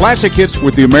down the classic hits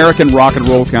with the American Rock and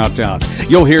Roll Countdown.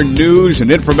 You'll hear news and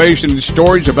information and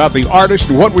stories about the artist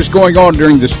and what was going on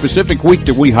during the specific week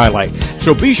that we highlight.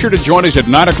 So be sure to join us at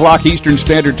 9 o'clock Eastern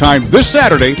Standard Time this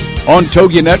Saturday on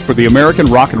TogiNet for the American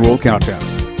Rock and Roll Countdown.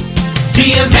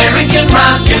 The American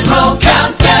Rock and Roll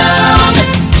Countdown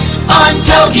on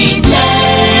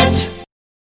TogiNet.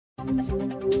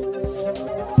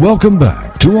 Welcome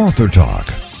back to Author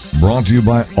Talk, brought to you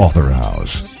by Author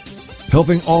House,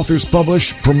 helping authors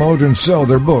publish, promote, and sell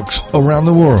their books around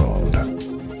the world.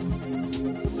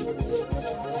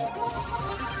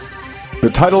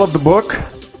 The title of the book,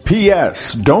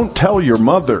 P.S. Don't Tell Your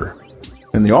Mother.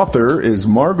 And the author is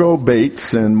Margo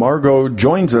Bates, and Margo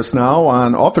joins us now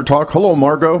on Author Talk. Hello,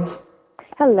 Margo.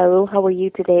 Hello, how are you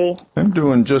today? I'm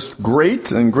doing just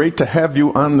great, and great to have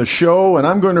you on the show. And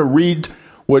I'm going to read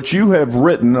what you have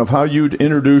written of how you'd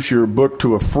introduce your book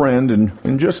to a friend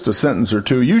in just a sentence or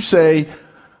two. You say,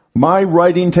 my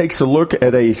writing takes a look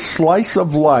at a slice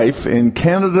of life in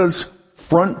Canada's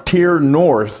frontier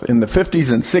north in the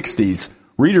 50s and 60s.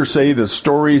 Readers say the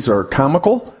stories are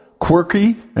comical,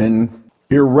 quirky, and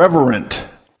irreverent.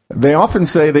 They often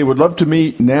say they would love to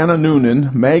meet Nana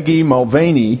Noonan, Maggie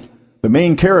Mulvaney, the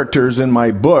main characters in my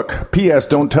book, P.S.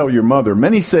 Don't Tell Your Mother.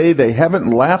 Many say they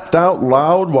haven't laughed out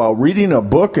loud while reading a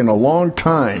book in a long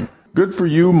time. Good for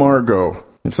you, Margo.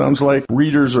 It sounds like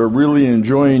readers are really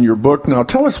enjoying your book. Now,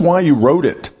 tell us why you wrote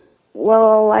it.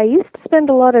 Well, I used to spend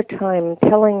a lot of time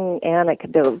telling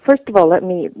anecdotes. First of all,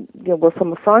 we're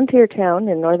from a frontier town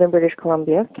in northern British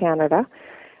Columbia, Canada.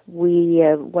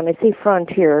 When I say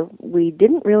frontier, we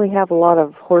didn't really have a lot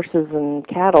of horses and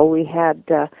cattle. We had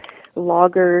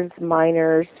loggers,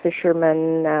 miners,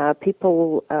 fishermen,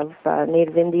 people of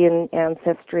Native Indian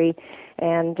ancestry,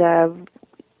 and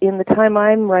in the time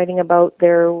I'm writing about,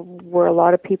 there were a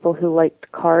lot of people who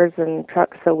liked cars and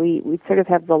trucks. So we sort of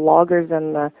have the loggers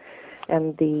and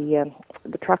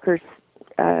the truckers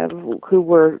who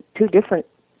were two different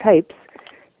types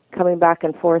coming back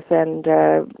and forth and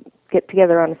get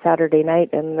together on a Saturday night,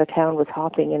 and the town was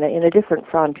hopping in a different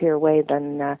frontier way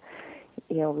than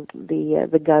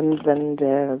the guns and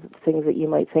things that you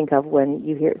might think of when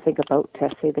you think about,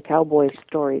 say, the cowboy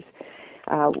stories.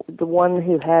 The one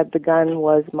who had the gun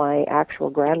was my actual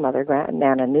grandmother,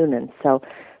 Nana Noonan. So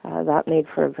that made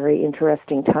for a very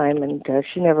interesting time, and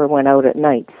she never went out at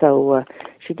night. So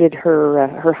she did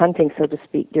her hunting, so to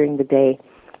speak, during the day.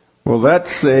 Well,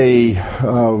 that's a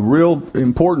real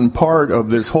important part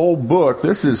of this whole book.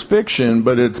 This is fiction,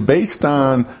 but it's based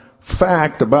on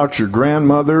fact about your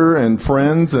grandmother and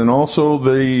friends, and also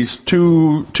these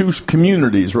two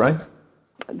communities, right?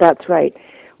 That's right.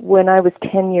 When I was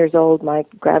 10 years old, my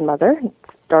grandmother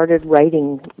started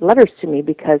writing letters to me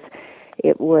because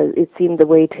it seemed the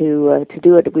way to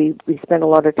do it. We spent a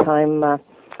lot of time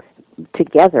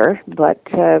together, but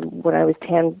when I was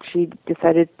 10, she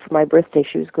decided for my birthday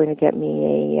she was going to get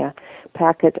me a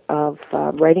packet of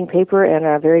writing paper and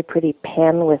a very pretty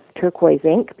pen with turquoise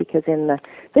ink, because in the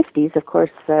 50s, of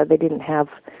course, they didn't have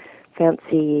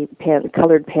fancy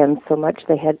colored pens so much.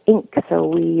 They had ink, so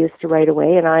we used to write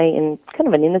away, and I, in kind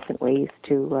of an innocent way, used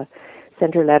to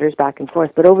send her letters back and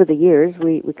forth. But over the years,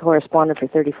 we corresponded for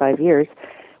 35 years.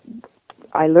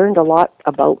 I learned a lot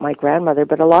about my grandmother,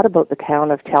 but a lot about the town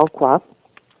of Telkwa,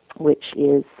 which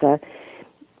is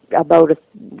about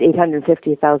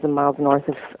 850,000 miles north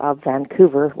of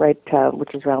Vancouver, right,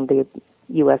 which is around the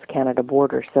U.S.-Canada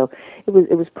border. So it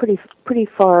was pretty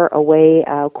far away,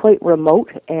 quite remote,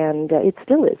 and it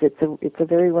still is. It's a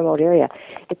very remote area.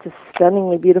 It's a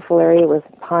stunningly beautiful area with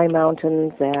high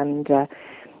mountains and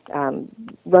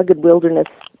rugged wilderness,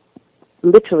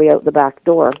 literally out the back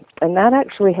door. And that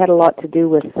actually had a lot to do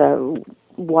with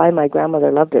why my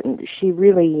grandmother loved it. And she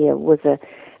really was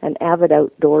an avid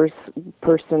outdoors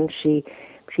person. She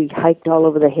hiked all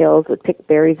over the hills, would pick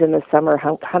berries in the summer,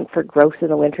 hunt for grouse in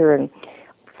the winter, and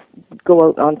go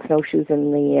out on snowshoes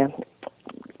in the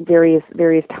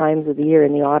various times of the year,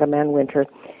 in the autumn and winter.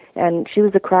 And she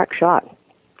was a crack shot.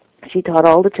 She taught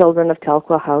all the children of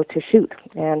Telkwa how to shoot,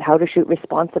 and how to shoot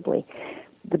responsibly.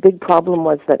 The big problem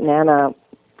was that Nana,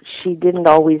 she didn't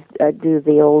always do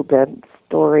the old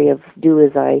story of do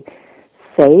as I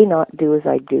say, not do as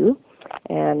I do.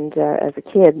 And as a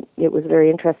kid, it was very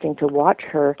interesting to watch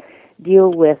her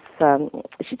deal with,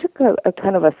 she took a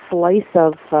kind of a slice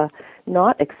of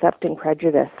not accepting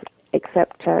prejudice,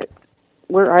 except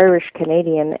we're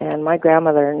Irish-Canadian, and my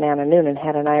grandmother, Nana Noonan,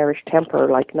 had an Irish temper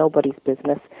like nobody's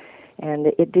business, and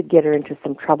it did get her into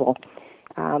some trouble.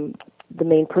 The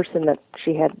main person that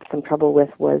she had some trouble with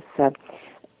was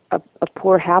a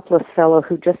poor hapless fellow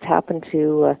who just happened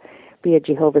to be a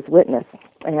Jehovah's Witness.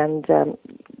 And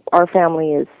our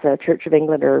family is Church of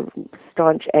England, or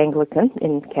staunch Anglican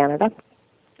in Canada.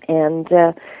 And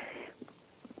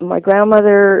my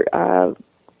grandmother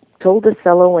told this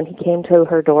fellow when he came to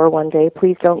her door one day,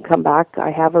 please don't come back.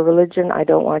 I have a religion. I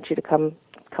don't want you to come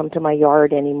to my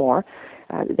yard anymore.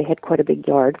 They had quite a big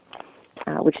yard,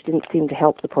 which didn't seem to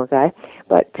help the poor guy.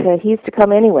 But he used to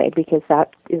come anyway, because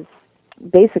that is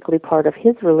basically part of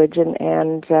his religion.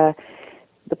 And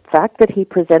the fact that he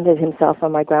presented himself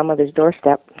on my grandmother's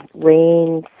doorstep,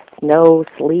 rain, snow,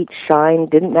 sleet, shine,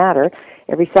 didn't matter.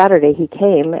 Every Saturday he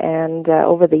came, and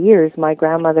over the years my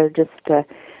grandmother just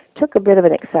took a bit of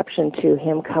an exception to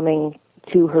him coming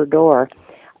to her door.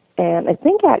 And I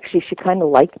think actually she kind of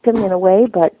liked him in a way,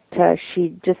 but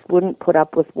she just wouldn't put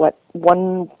up with what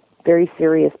one very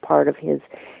serious part of his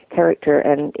character,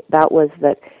 and that was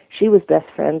that she was best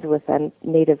friends with a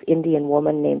native Indian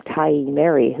woman named Tai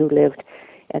Mary, who lived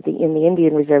in the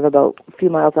Indian Reserve about a few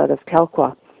miles out of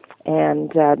Telkwa.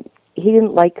 And he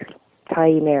didn't like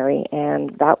Tai Mary, and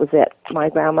that was it. My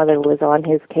grandmother was on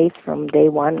his case from day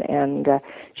one, and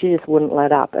she just wouldn't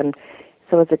let up. And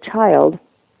so as a child,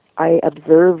 I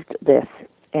observed this,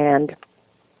 and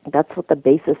that's what the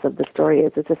basis of the story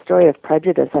is. It's a story of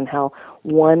prejudice and how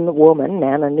one woman,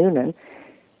 Nana Noonan,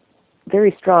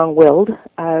 very strong-willed,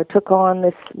 took on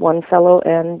this one fellow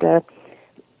and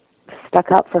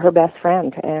stuck up for her best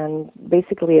friend. And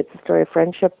basically it's a story of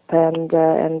friendship and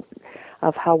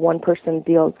of how one person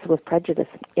deals with prejudice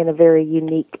in a very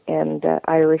unique and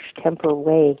Irish temper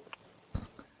way.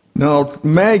 Now,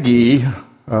 Maggie,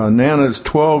 Nana's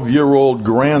 12-year-old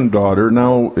granddaughter,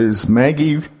 now is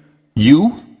Maggie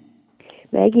you?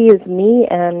 Maggie is me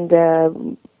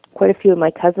and quite a few of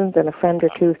my cousins and a friend or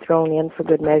two thrown in for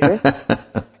good measure.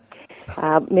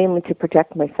 Mainly to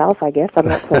protect myself, I guess. I'm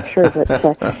not quite sure, but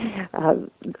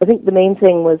I think the main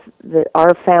thing was that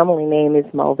our family name is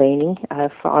Mulvaney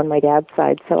on my dad's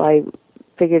side, so I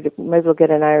figured I might as well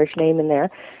get an Irish name in there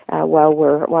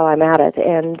while I'm at it.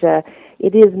 And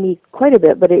it is me quite a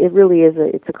bit, but it really is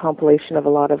it's a compilation of a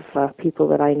lot of people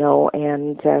that I know,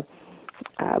 and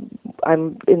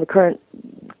I'm in the current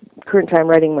time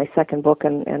writing my second book,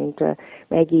 and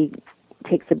Maggie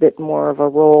takes a bit more of a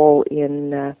role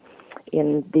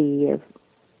in the,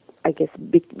 I guess,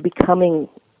 becoming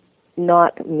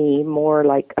not me, more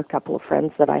like a couple of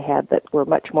friends that I had that were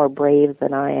much more brave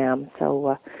than I am,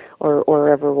 so or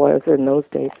ever was in those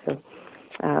days. So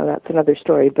that's another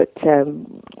story. But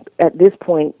at this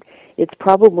point, it's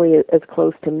probably as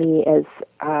close to me as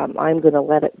I'm going to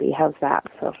let it be. How's that?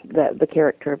 So the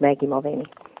character of Maggie Mulvaney.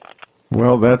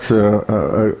 Well, that's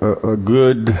a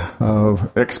good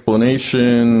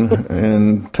explanation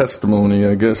and testimony,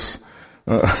 I guess.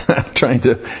 Trying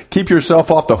to keep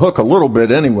yourself off the hook a little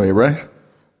bit anyway, right?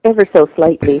 Ever so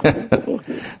slightly.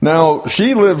 Now,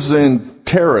 she lives in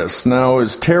Terrace. Now,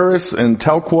 is Terrace and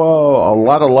Telkwa a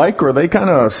lot alike, or are they kind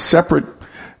of separate,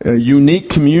 unique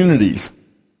communities?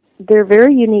 They're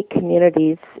very unique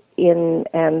communities and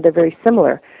they're very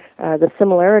similar. The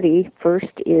similarity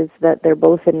first is that they're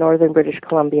both in northern British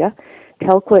Columbia.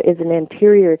 Telkwa is an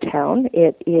interior town.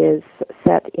 It is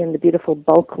set in the beautiful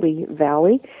Bulkley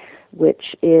Valley,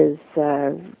 which is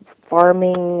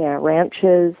farming,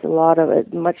 ranches, a lot of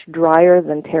it, much drier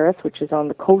than Terrace, which is on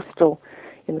the coastal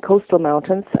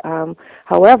mountains.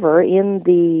 However, in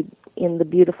the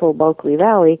beautiful Bulkley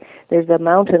Valley, there's a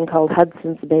mountain called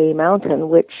Hudson's Bay Mountain,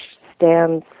 which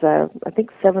stands, I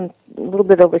think, a little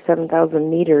bit over 7,000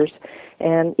 meters,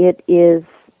 and it is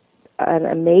an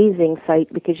amazing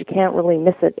sight because you can't really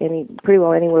miss it pretty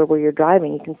well anywhere where you're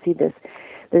driving. You can see this.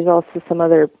 There's also some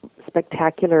other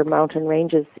spectacular mountain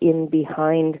ranges in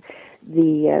behind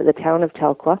the town of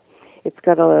Telkwa. It's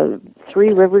got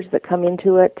 3 rivers that come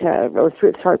into it,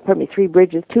 3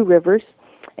 bridges, 2 rivers,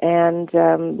 and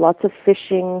lots of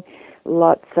fishing,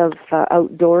 lots of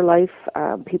outdoor life.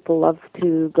 People love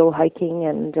to go hiking,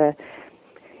 and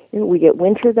we get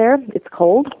winter there. It's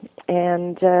cold,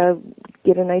 and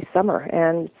get a nice summer,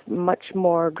 and it's much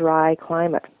more dry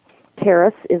climate.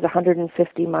 Terrace is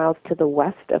 150 miles to the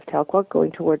west of Telkwa,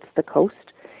 going towards the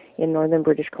coast in northern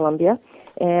British Columbia,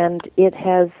 and it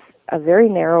has a very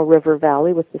narrow river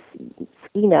valley with the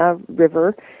Skeena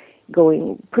River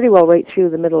going pretty well right through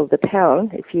the middle of the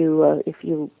town. If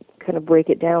you kind of break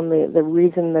it down, the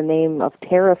reason the name of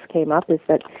Terrace came up is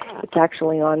that it's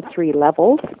actually on 3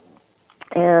 levels,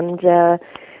 and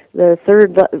the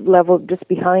third level just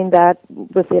behind that,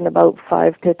 within about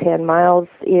 5 to 10 miles,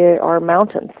 are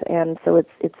mountains, and so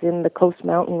it's in the Coast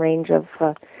Mountain range of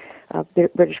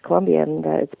British Columbia, and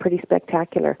it's pretty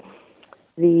spectacular.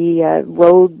 The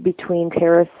road between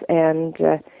Terrace and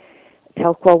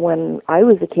Telkwa, when I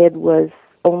was a kid, was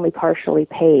only partially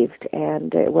paved,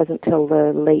 and it wasn't till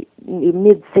the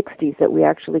mid-'60s that we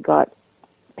actually got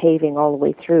paving all the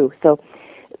way through. So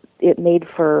it made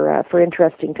for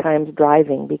interesting times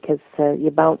driving, because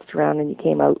you bounced around and you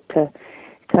came out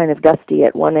kind of dusty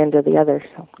at one end or the other.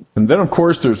 So. And then, of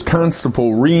course, there's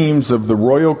Constable Reams of the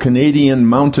Royal Canadian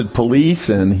Mounted Police,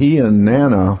 and he and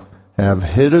Nana have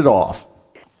hit it off.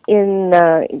 In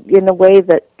a way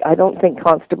that I don't think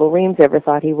Constable Reams ever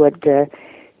thought he would.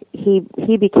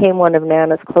 He became one of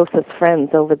Nana's closest friends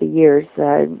over the years.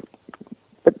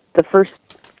 But the first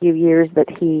few years that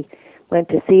he went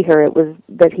to see her, it was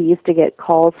that he used to get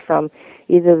calls from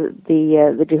either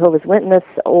the Jehovah's Witness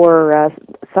or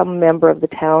some member of the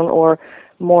town, or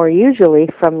more usually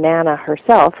from Nana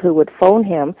herself, who would phone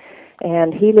him.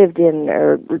 And he lived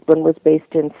was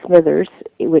based in Smithers,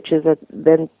 which is a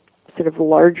then sort of a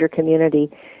larger community.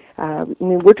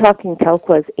 We're talking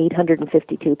Telkwa's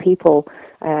 852 people,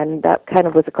 and that kind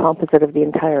of was a composite of the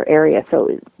entire area, so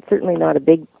it's certainly not a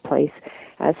big place.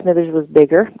 Smithers was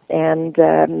bigger, and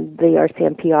the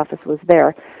RCMP office was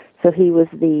there, so he was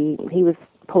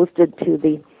posted to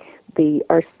the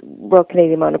Royal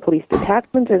Canadian Mounted Police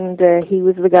Detachment, and he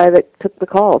was the guy that took the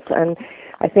calls. And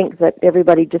I think that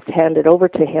everybody just handed over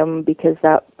to him because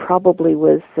that probably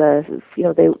was,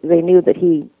 they knew that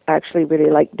he actually really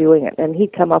liked doing it, and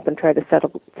he'd come up and try to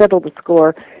settle the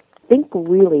score. I think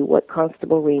really what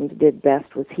Constable Reams did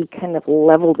best was he kind of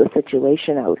leveled the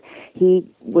situation out. He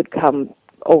would come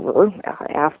over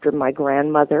after my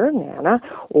grandmother, Nana,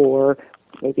 or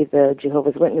maybe the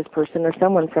Jehovah's Witness person or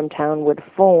someone from town would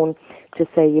phone to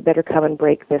say, you better come and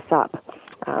break this up.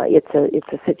 It's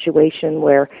a situation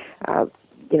where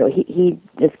he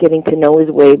is getting to know his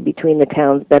way between the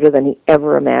towns better than he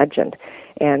ever imagined,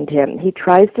 and he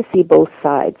tries to see both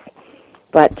sides.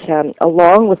 But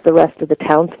along with the rest of the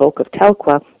townsfolk of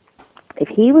Telkwa, if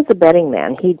he was a betting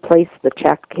man, he'd place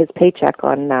his paycheck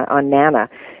on Nana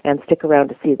and stick around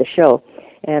to see the show.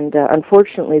 And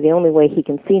unfortunately, the only way he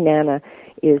can see Nana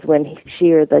is when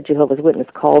she or the Jehovah's Witness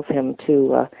calls him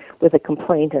with a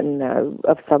complaint and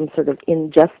of some sort of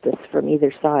injustice from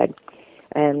either side.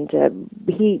 And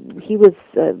he was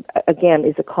again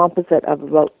is a composite of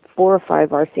about 4 or 5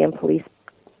 RCM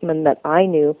policemen that I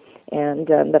knew and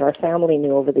that our family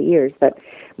knew over the years. But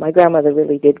my grandmother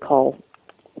really did call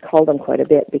them quite a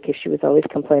bit because she was always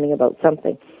complaining about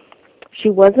something. She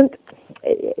wasn't.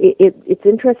 It's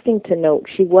interesting to note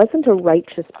she wasn't a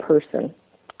righteous person.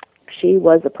 She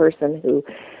was a person who,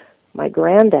 my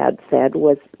granddad said,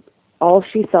 was all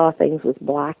she saw things was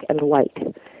black and white.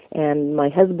 And my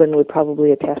husband would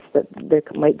probably attest that there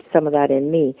might be some of that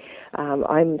in me.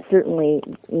 I'm certainly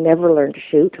never learned to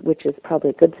shoot, which is probably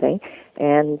a good thing.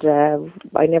 And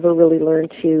I never really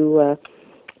learned to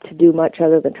do much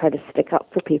other than try to stick up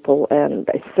for people. And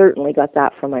I certainly got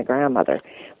that from my grandmother.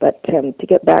 But to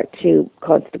get back to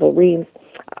Constable Reams,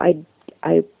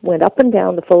 I went up and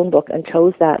down the phone book and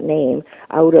chose that name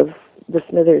out of the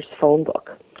Smithers phone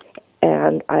book.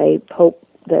 And I hope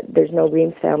that there's no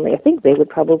Reams family. I think they would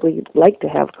probably like to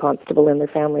have Constable in their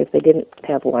family if they didn't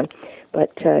have one,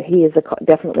 but he is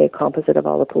definitely a composite of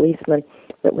all the policemen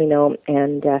that we know,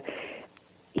 and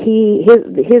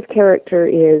his character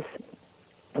is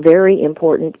very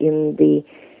important in the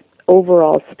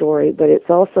overall story, but it's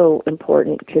also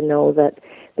important to know that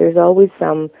there's always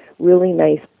some really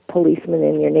nice policeman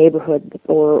in your neighborhood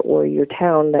or your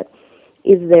town that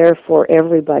is there for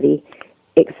everybody,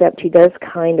 except he does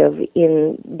kind of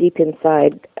deep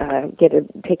inside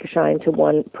take a shine to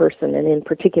one person, and in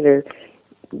particular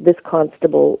this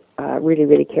constable really,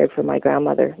 really cared for my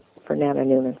grandmother, for Nana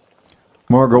Noonan.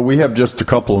 Margo, we have just a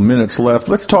couple of minutes left.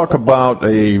 Let's talk about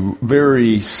a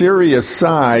very serious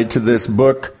side to this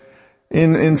book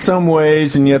in some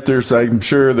ways, and yet I'm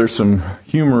sure there's some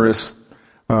humorous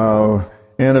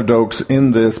anecdotes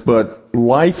in this, but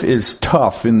life is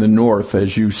tough in the North,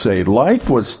 as you say. Life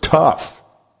was tough.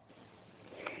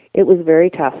 It was very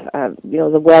tough.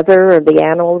 The weather, the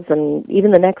animals, and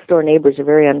even the next-door neighbors are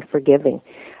very unforgiving.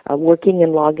 Working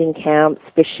in logging camps,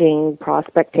 fishing,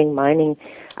 prospecting, mining.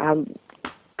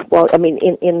 Well, I mean,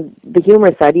 in the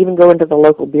humorous side, even going to the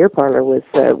local beer parlor was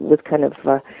kind of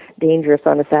dangerous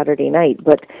on a Saturday night.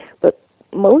 But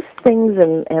most things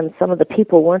and some of the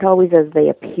people weren't always as they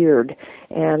appeared.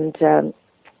 And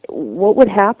what would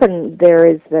happen there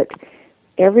is that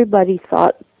everybody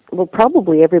thought, well,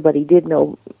 probably everybody did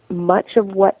know much of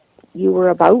what you were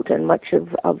about and much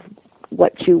of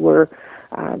what you were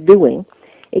doing,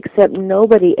 except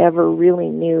nobody ever really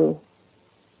knew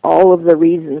all of the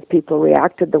reasons people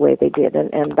reacted the way they did,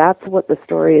 and that's what the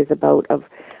story is about, of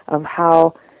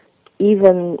how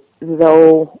even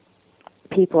though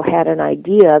people had an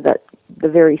idea that the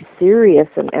very serious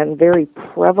and very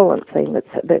prevalent thing that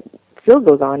still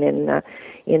goes on in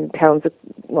towns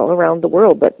around the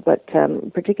world, but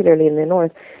particularly in the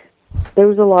North, there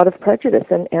was a lot of prejudice,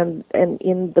 and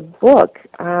in the book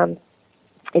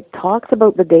it talks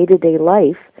about the day-to-day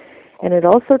life, and it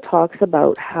also talks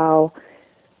about how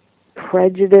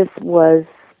prejudice was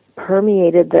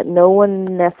permeated, that no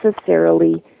one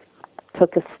necessarily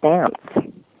took a stance,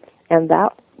 and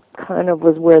that kind of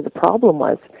was where the problem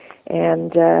was,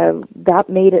 and that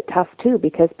made it tough too,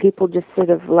 because people just sort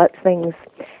of let things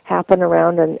happen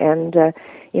around, and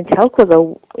in Telkwa,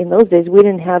 though, in those days we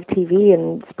didn't have TV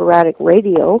and sporadic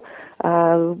radio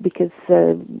because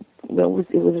it was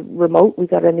remote. We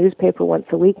got a newspaper once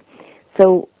a week,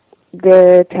 so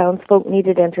the townsfolk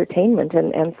needed entertainment,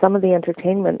 and some of the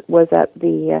entertainment was at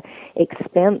the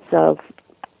expense of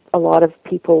a lot of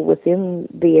people within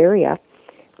the area.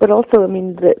 But also, I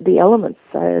mean, the elements,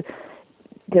 it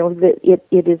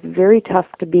is very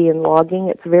tough to be in logging.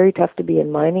 It's very tough to be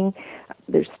in mining.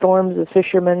 There's storms of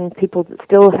fishermen. People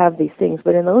still have these things.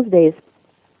 But in those days,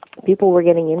 people were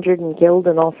getting injured and killed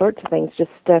and all sorts of things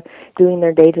just doing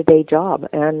their day-to-day job.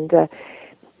 And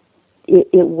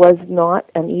it was not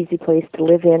an easy place to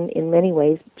live in many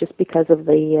ways, just because of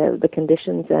the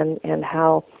conditions and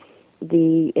how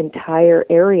the entire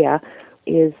area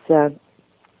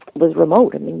was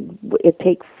remote. I mean, it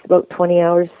takes about 20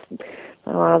 hours,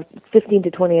 15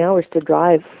 to 20 hours to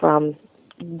drive from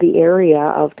the area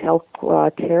of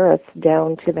Telkwa Terrace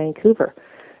down to Vancouver.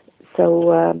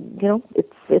 So,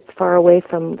 it's far away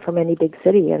from any big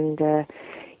city, and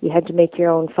you had to make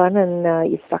your own fun, and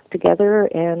you stuck together,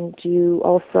 and you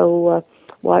also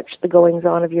watched the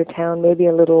goings-on of your town. Maybe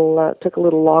took a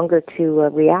little longer to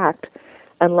react,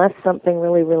 unless something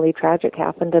really, really tragic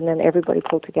happened, and then everybody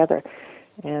pulled together.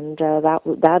 And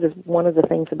that is one of the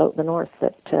things about the North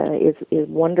that is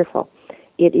wonderful.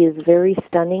 It is very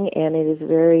stunning, and it is a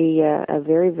very,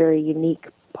 very unique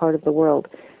part of the world.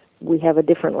 We have a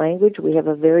different language. We have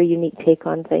a very unique take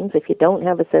on things. If you don't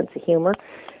have a sense of humor,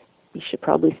 you should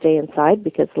probably stay inside,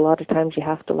 because a lot of times you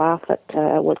have to laugh at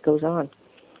what goes on.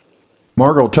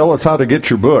 Margo, tell us how to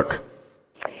get your book.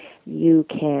 You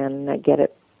can get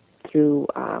it through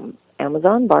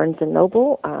Amazon, Barnes &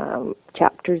 Noble,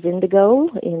 Chapters Indigo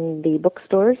in the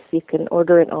bookstores. You can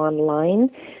order it online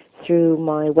through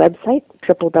my website,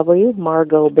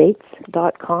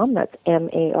 www.margobates.com. That's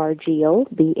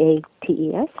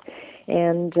MARGOBATES.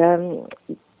 And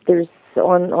there's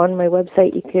on my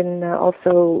website, you can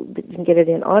get it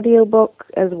in audiobook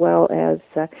as well as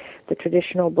the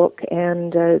traditional book,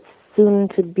 and soon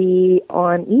to be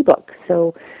on ebook.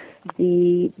 So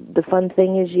the fun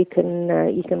thing is you can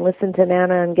listen to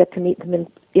Nana and get to meet them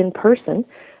in person.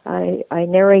 I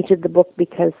narrated the book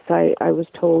because I was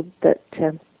told that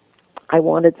I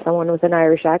wanted someone with an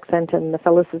Irish accent, and the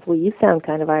fellow says, well, you sound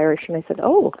kind of Irish. And I said,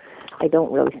 oh, I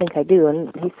don't really think I do.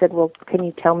 And he said, well, can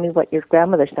you tell me what your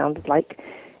grandmother sounded like?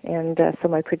 And so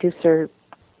my producer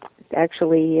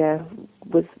actually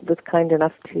was kind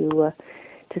enough to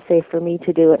say for me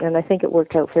to do it, and I think it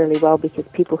worked out fairly well because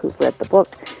people who've read the book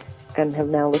and have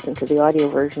now listened to the audio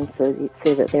version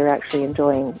say that they're actually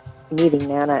enjoying meeting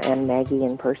Nana and Maggie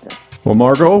in person. Well,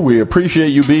 Margo, we appreciate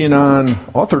you being on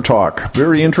Author Talk.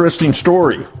 Very interesting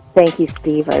story. Thank you,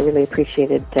 Steve. I really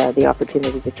appreciated the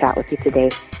opportunity to chat with you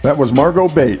today. That was Margo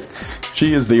Bates.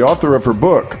 She is the author of her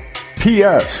book,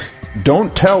 P.S.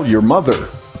 Don't Tell Your Mother.